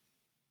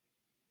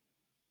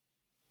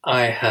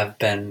have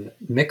been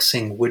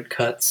mixing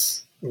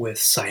woodcuts with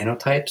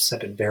cyanotypes.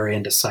 I've been very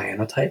into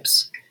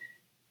cyanotypes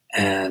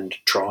and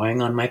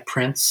drawing on my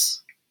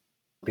prints.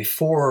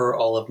 Before,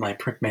 all of my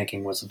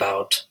printmaking was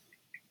about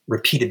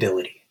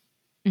repeatability,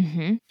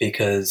 Mm-hmm.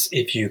 because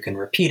if you can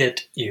repeat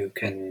it, you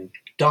can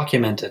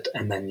document it,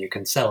 and then you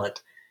can sell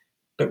it.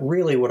 But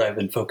really, what I've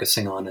been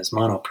focusing on is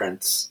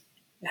monoprints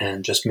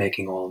and just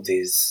making all of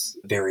these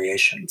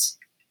variations.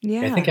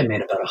 I think Yeah. I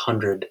made about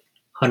 100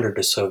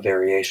 or so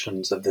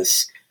variations of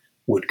this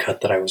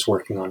woodcut that I was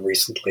working on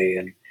recently,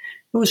 and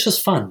it was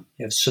just fun.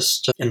 It was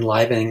just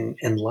enlivening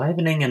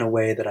in a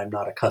way that I'm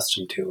not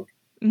accustomed to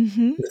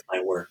Mm-hmm. with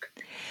my work.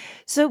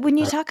 So when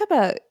you Uh, talk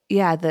about,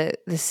 yeah, the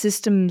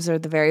systems or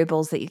the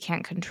variables that you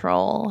can't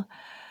control,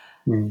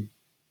 mm,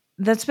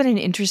 that's been an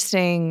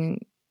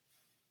interesting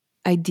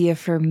idea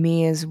for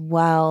me as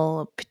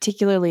well,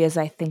 particularly as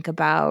I think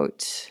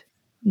about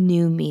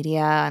new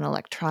media and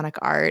electronic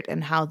art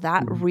and how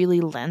that mm,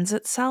 really lends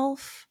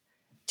itself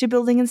to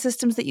building in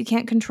systems that you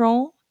can't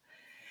control.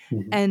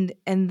 mm,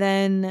 And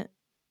then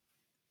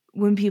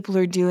when people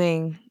are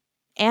doing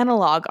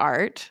analog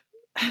art,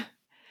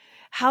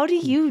 how do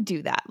mm. you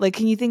do that? Like,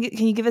 can you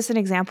give us an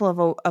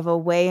example of a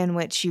way in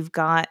which you've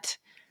got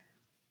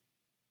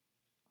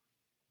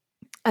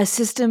a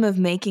system of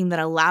making that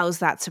allows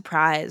that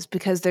surprise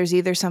because there's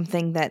either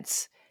something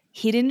that's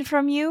hidden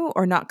from you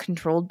or not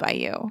controlled by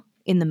you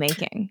in the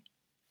making?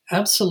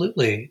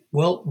 Absolutely.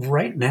 Well,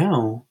 right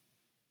now,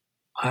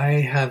 I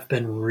have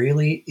been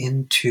really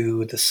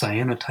into the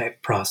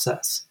cyanotype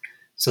process.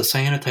 So,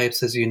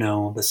 cyanotypes, as you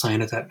know, the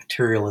cyanotype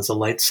material is a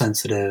light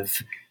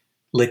sensitive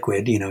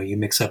liquid. You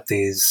mix up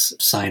these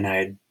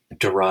cyanide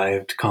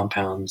derived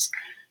compounds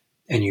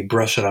and you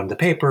brush it onto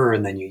paper,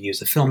 and then you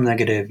use a film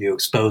negative, you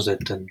expose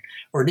it,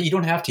 or you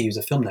don't have to use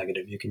a film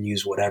negative. You can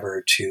use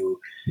whatever to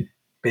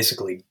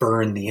basically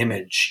burn the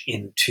image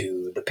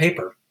into the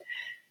paper.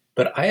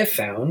 But I have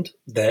found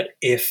that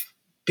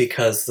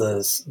because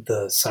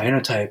the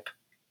cyanotype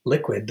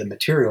liquid, the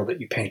material that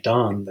you paint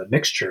on, the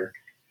mixture,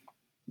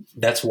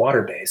 that's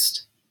water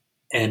based,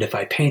 and if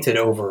I paint it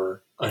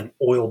over an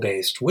oil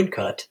based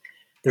woodcut,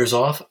 there's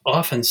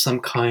often some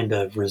kind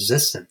of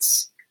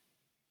resistance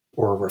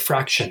or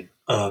refraction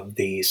of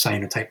the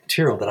cyanotype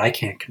material that I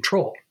can't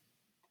control.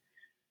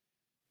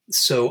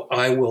 So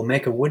I will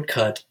make a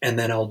woodcut, and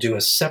then I'll do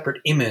a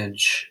separate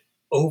image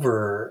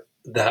over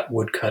that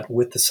woodcut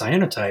with the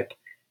cyanotype,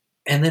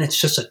 and then it's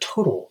just a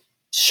total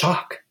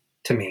shock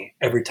to me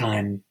every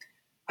time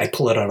I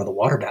pull it out of the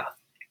water bath.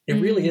 It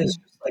really is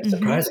Mm. just like Mhm.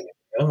 surprising.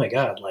 Oh my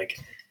god, like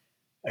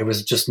I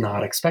was just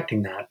not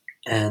expecting that.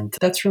 And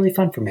that's really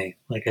fun for me.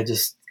 Like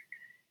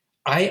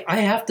I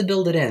have to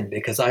build it in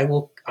because I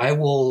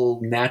will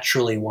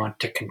naturally want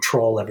to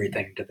control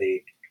everything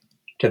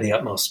to the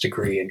utmost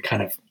degree and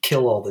kind of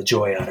kill all the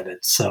joy out of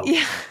it. So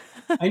Yeah.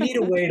 I need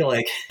a way to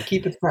like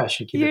keep it fresh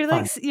and keep it You're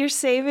like fun. you're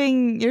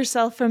saving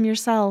yourself from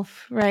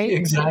yourself, right?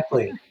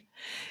 Exactly.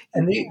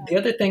 And the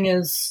other thing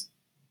is,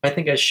 I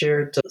think I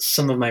shared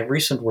some of my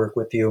recent work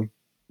with you.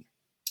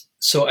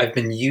 So I've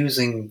been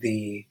using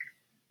the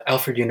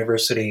Alfred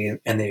University,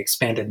 and the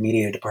expanded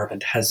media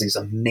department has these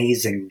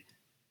amazing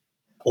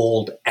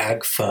old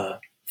AGFA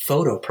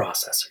photo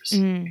processors.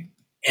 Mm.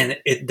 And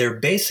they're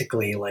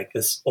basically like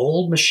this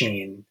old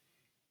machine,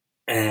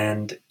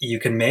 and you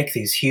can make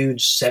these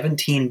huge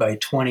 17 by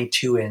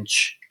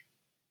 22-inch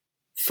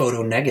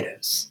photo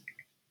negatives.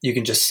 You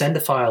can just send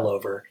a file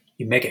over,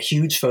 you make a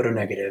huge photo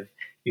negative,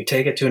 you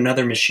take it to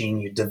another machine,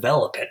 you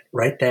develop it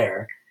right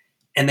there,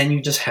 and then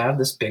you just have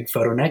this big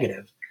photo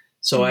negative.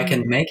 So I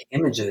can Mm. make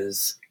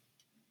images,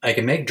 I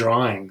can make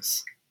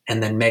drawings,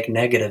 and then make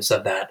negatives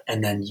of that,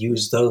 and then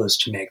use those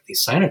to make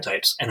these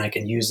cyanotypes, and I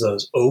can use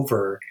those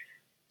over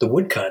the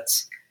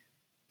woodcuts.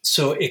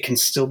 So it can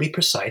still be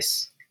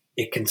precise.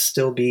 It can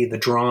still be the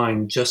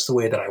drawing just the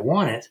way that I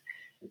want it.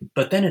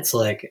 But then it's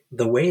like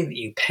the way that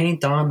you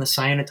paint on the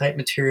cyanotype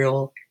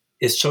material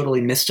is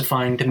totally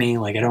mystifying to me.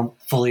 Like I don't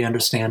fully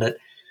understand it.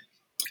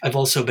 I've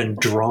also been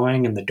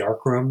drawing in the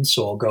darkroom,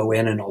 so I'll go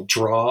in and I'll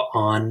draw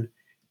on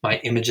my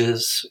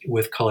images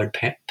with colored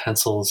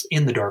pencils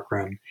in the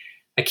darkroom.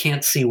 I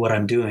can't see what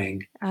I'm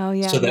doing, Oh,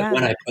 yeah, so that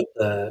when yeah. I put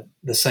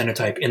the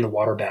cyanotype in the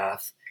water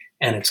bath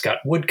and it's got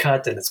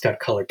woodcut and it's got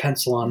colored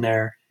pencil on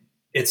there,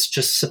 it's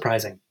just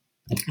surprising,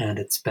 and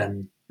it's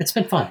been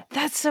fun.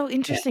 That's so Yeah.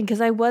 interesting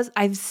because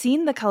I've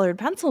seen the colored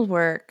pencil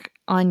work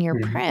on your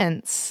Mhm.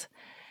 prints,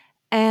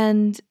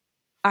 and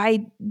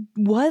I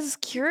was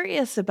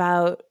curious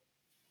about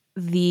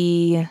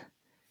the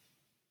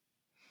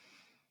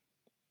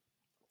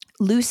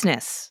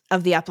looseness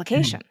of the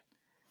application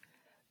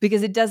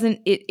because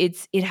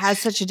it has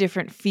such a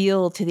different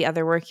feel to the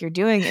other work you're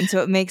doing, and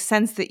so it makes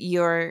sense that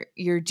you're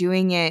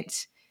doing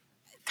it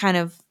kind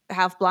of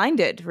half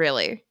blinded,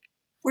 really.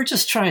 We're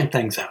just trying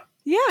things out,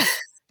 Yeah,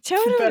 for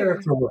better or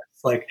totally. for worse.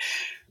 Like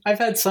I've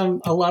had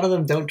a lot of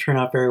them don't turn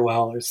out very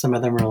well, or some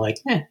of them are like,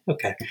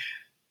 okay.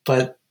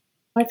 But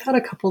I've had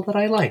a couple that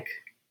I like.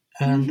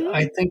 And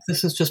I think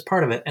this is just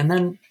part of it. And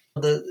then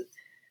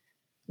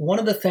one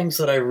of the things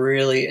that I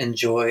really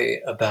enjoy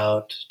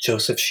about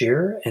Joseph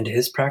Shearer and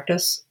his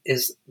practice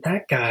is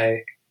that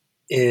guy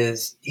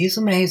he's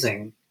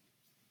amazing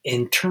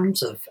in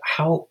terms of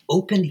how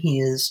open he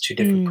is to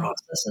different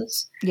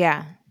processes.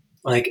 Yeah.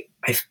 Like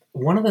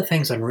one of the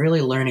things I'm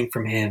really learning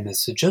from him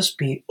is to just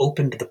be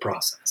open to the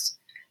process.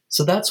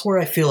 So that's where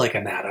I feel like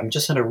I'm at. I'm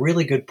just at a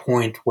really good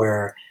point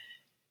where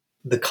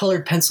the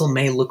colored pencil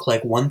may look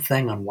like one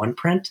thing on one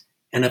print,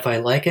 and if I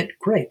like it,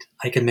 great.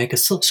 I can make a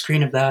silk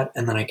screen of that,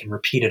 and then I can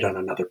repeat it on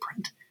another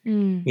print.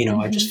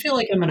 I just feel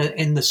like I'm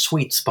in the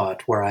sweet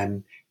spot where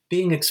I'm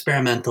being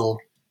experimental,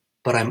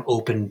 but I'm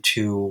open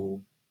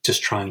to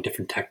just trying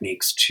different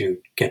techniques to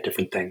get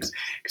different things.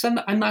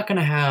 Because I'm not going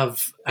to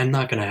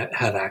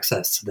have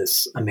access to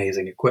this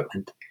amazing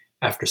equipment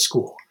after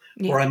school.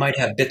 Yeah. Or I might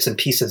have bits and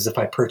pieces if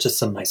I purchase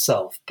them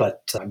myself.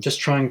 But I'm just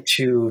trying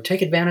to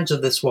take advantage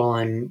of this while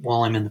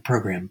I'm in the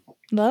program.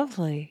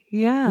 Lovely.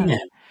 Yeah.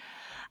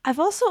 I've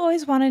also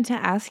always wanted to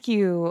ask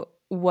you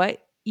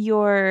what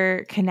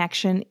your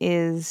connection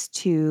is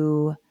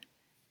to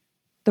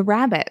the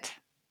rabbit.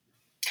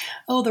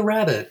 Oh, the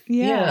rabbit.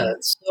 Yeah.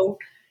 So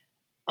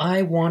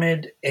I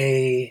wanted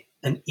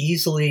an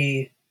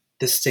easily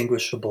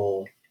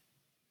distinguishable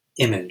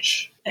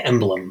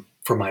emblem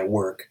for my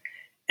work.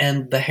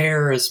 And the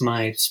hare is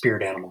my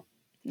spirit animal.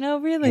 No,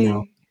 really?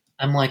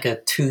 I'm like a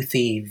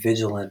toothy,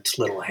 vigilant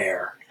little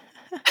hare.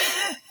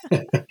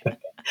 I'm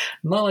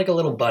not like a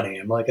little bunny.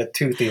 I'm like a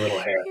toothy little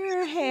hare.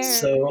 You're a hare.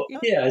 So,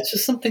 yeah, it's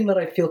just something that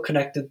I feel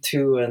connected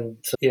to. And,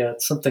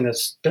 it's something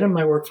that's been in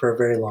my work for a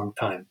very long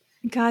time.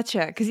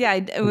 Gotcha. Because,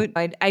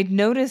 I'd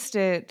noticed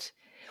it.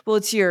 Well,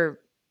 it's your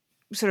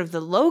sort of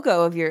the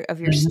logo of your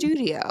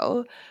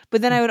studio,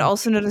 but then I would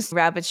also notice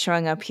rabbits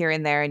showing up here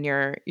and there in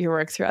your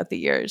work throughout the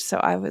years. So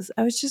I was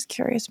just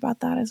curious about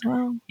that as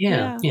well.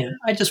 Yeah.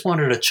 I just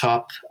wanted a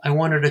chop. I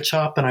wanted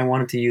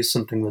to use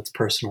something that's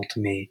personal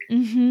to me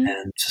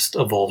and just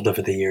evolved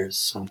over the years.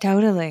 So.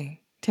 Totally.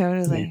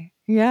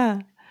 Yeah.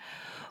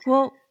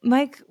 Well,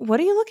 Mike, what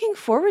are you looking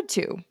forward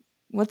to?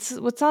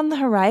 What's on the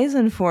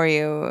horizon for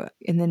you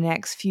in the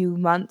next few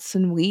months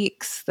and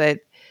weeks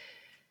that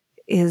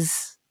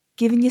is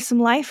giving you some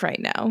life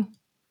right now?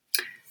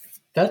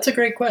 That's a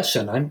great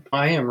question.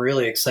 I am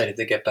really excited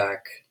to get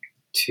back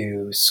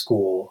to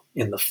school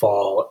in the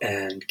fall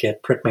and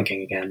get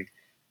printmaking again.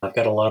 I've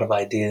got a lot of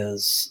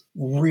ideas.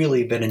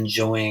 Really been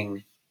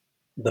enjoying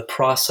the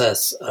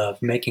process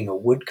of making a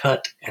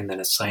woodcut and then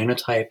a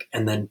cyanotype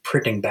and then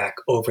printing back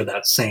over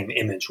that same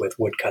image with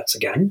woodcuts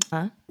again.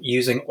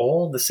 Using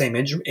all the same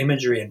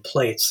imagery and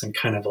plates and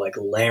kind of like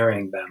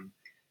layering them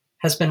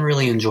has been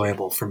really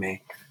enjoyable for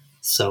me.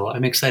 So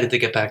I'm excited to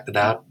get back to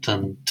that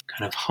and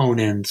kind of hone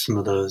in some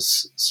of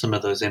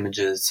those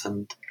images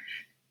and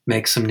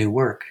make some new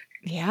work.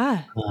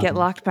 Yeah, get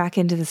locked back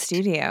into the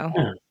studio.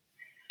 Yeah.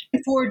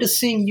 Looking forward to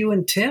seeing you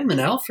and Tim and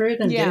Alfred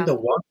and getting to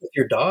walk with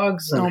your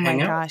dogs and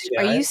hang out with you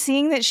guys. Are you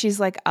seeing that she's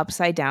like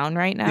upside down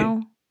right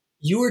now?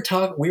 We were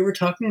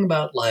talking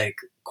about like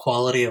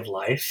quality of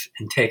life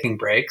and taking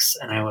breaks,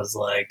 and I was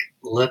like,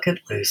 look at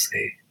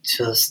Lucy,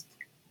 just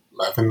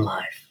loving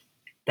life.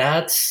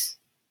 That's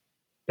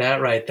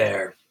that right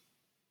there.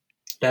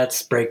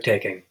 That's break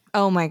taking.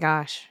 Oh my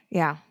gosh.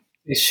 Yeah.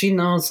 She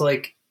knows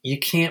like you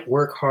can't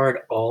work hard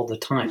all the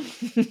time.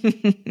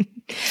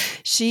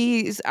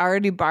 She's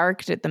already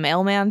barked at the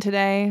mailman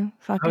today.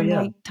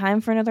 Like time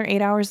for another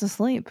 8 hours of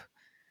sleep.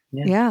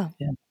 Yeah.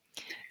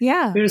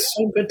 It was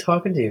so good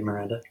talking to you,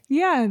 Miranda.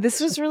 Yeah, this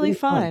was really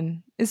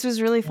fun. This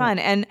was really fun.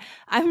 And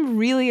I'm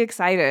really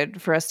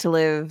excited for us to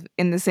live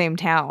in the same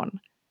town.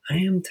 I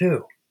am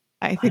too.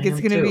 I think it's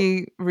going to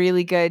be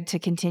really good to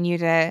continue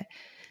to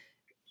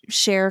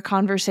share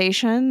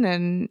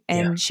conversation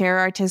and share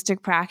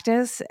artistic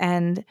practice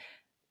and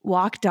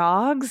walk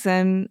dogs.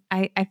 And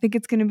I think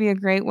it's going to be a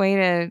great way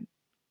to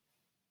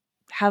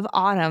have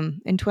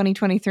autumn in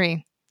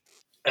 2023.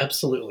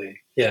 Absolutely.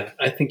 Yeah.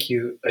 I think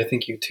you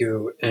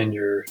too and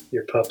your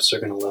pups are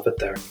going to love it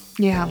there.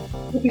 Yeah.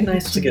 It'd be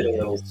nice to get a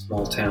little bit of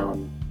small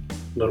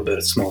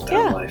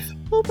town life. A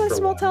little bit of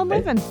small town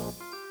living.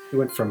 You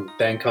went from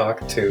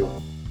Bangkok to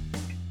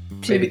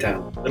baby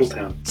town, little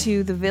town.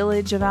 To the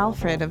village of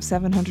Alfred of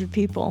 700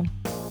 people.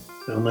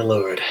 Oh my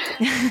Lord.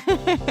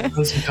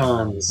 Pros and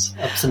cons,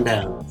 ups and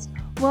downs.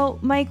 Well,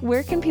 Mike,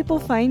 where can people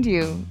find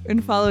you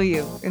and follow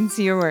you and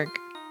see your work?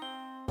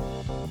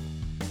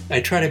 I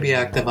try to be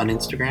active on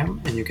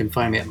Instagram, and you can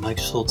find me at Mike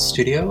Schultz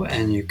Studio,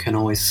 and you can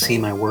always see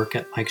my work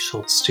at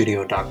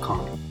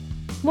MikeSchultzStudio.com.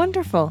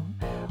 Wonderful.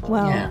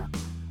 Well,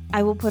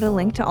 I will put a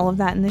link to all of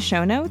that in the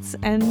show notes,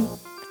 and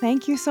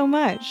thank you so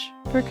much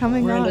for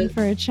coming on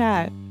for a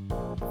chat.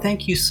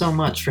 Thank you so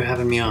much for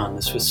having me on.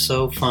 This was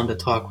so fun to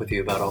talk with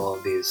you about all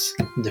of these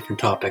different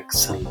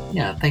topics. And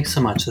thanks so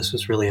much. This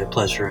was really a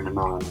pleasure and an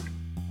honor.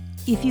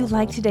 If you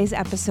liked today's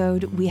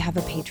episode, we have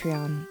a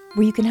Patreon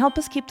where you can help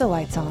us keep the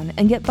lights on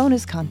and get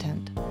bonus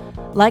content.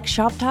 Like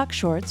Shop Talk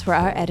Shorts, where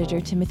our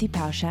editor, Timothy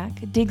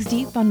Pauschak, digs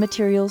deep on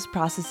materials,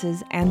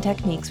 processes, and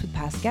techniques with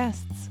past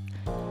guests.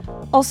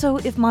 Also,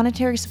 if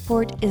monetary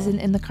support isn't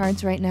in the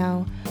cards right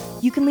now,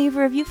 you can leave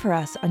a review for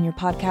us on your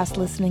podcast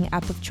listening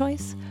app of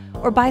choice,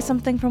 or buy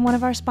something from one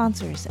of our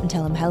sponsors and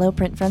tell them Hello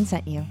Print Friend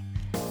sent you.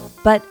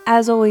 But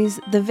as always,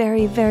 the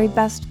very, very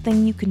best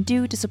thing you can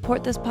do to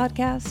support this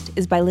podcast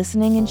is by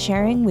listening and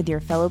sharing with your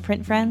fellow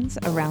print friends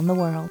around the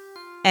world.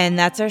 And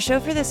that's our show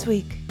for this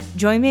week.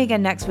 Join me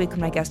again next week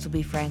when my guest will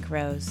be Frank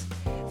Rose,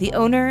 the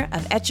owner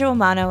of Hecho a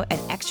Mano and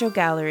Extro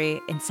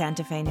Gallery in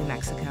Santa Fe, New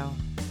Mexico.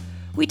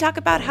 We talk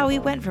about how he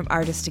went from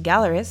artist to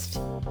gallerist,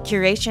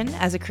 curation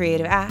as a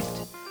creative act,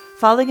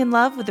 falling in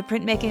love with the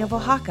printmaking of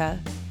Oaxaca,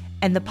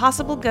 and the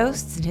possible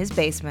ghosts in his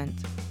basement.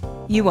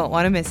 You won't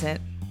want to miss it.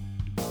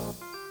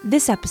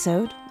 This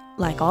episode,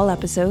 like all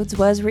episodes,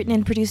 was written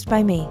and produced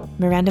by me,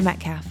 Miranda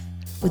Metcalf,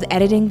 with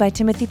editing by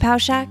Timothy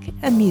Pauschak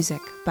and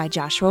music by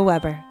Joshua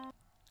Weber.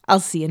 I'll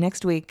see you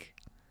next week.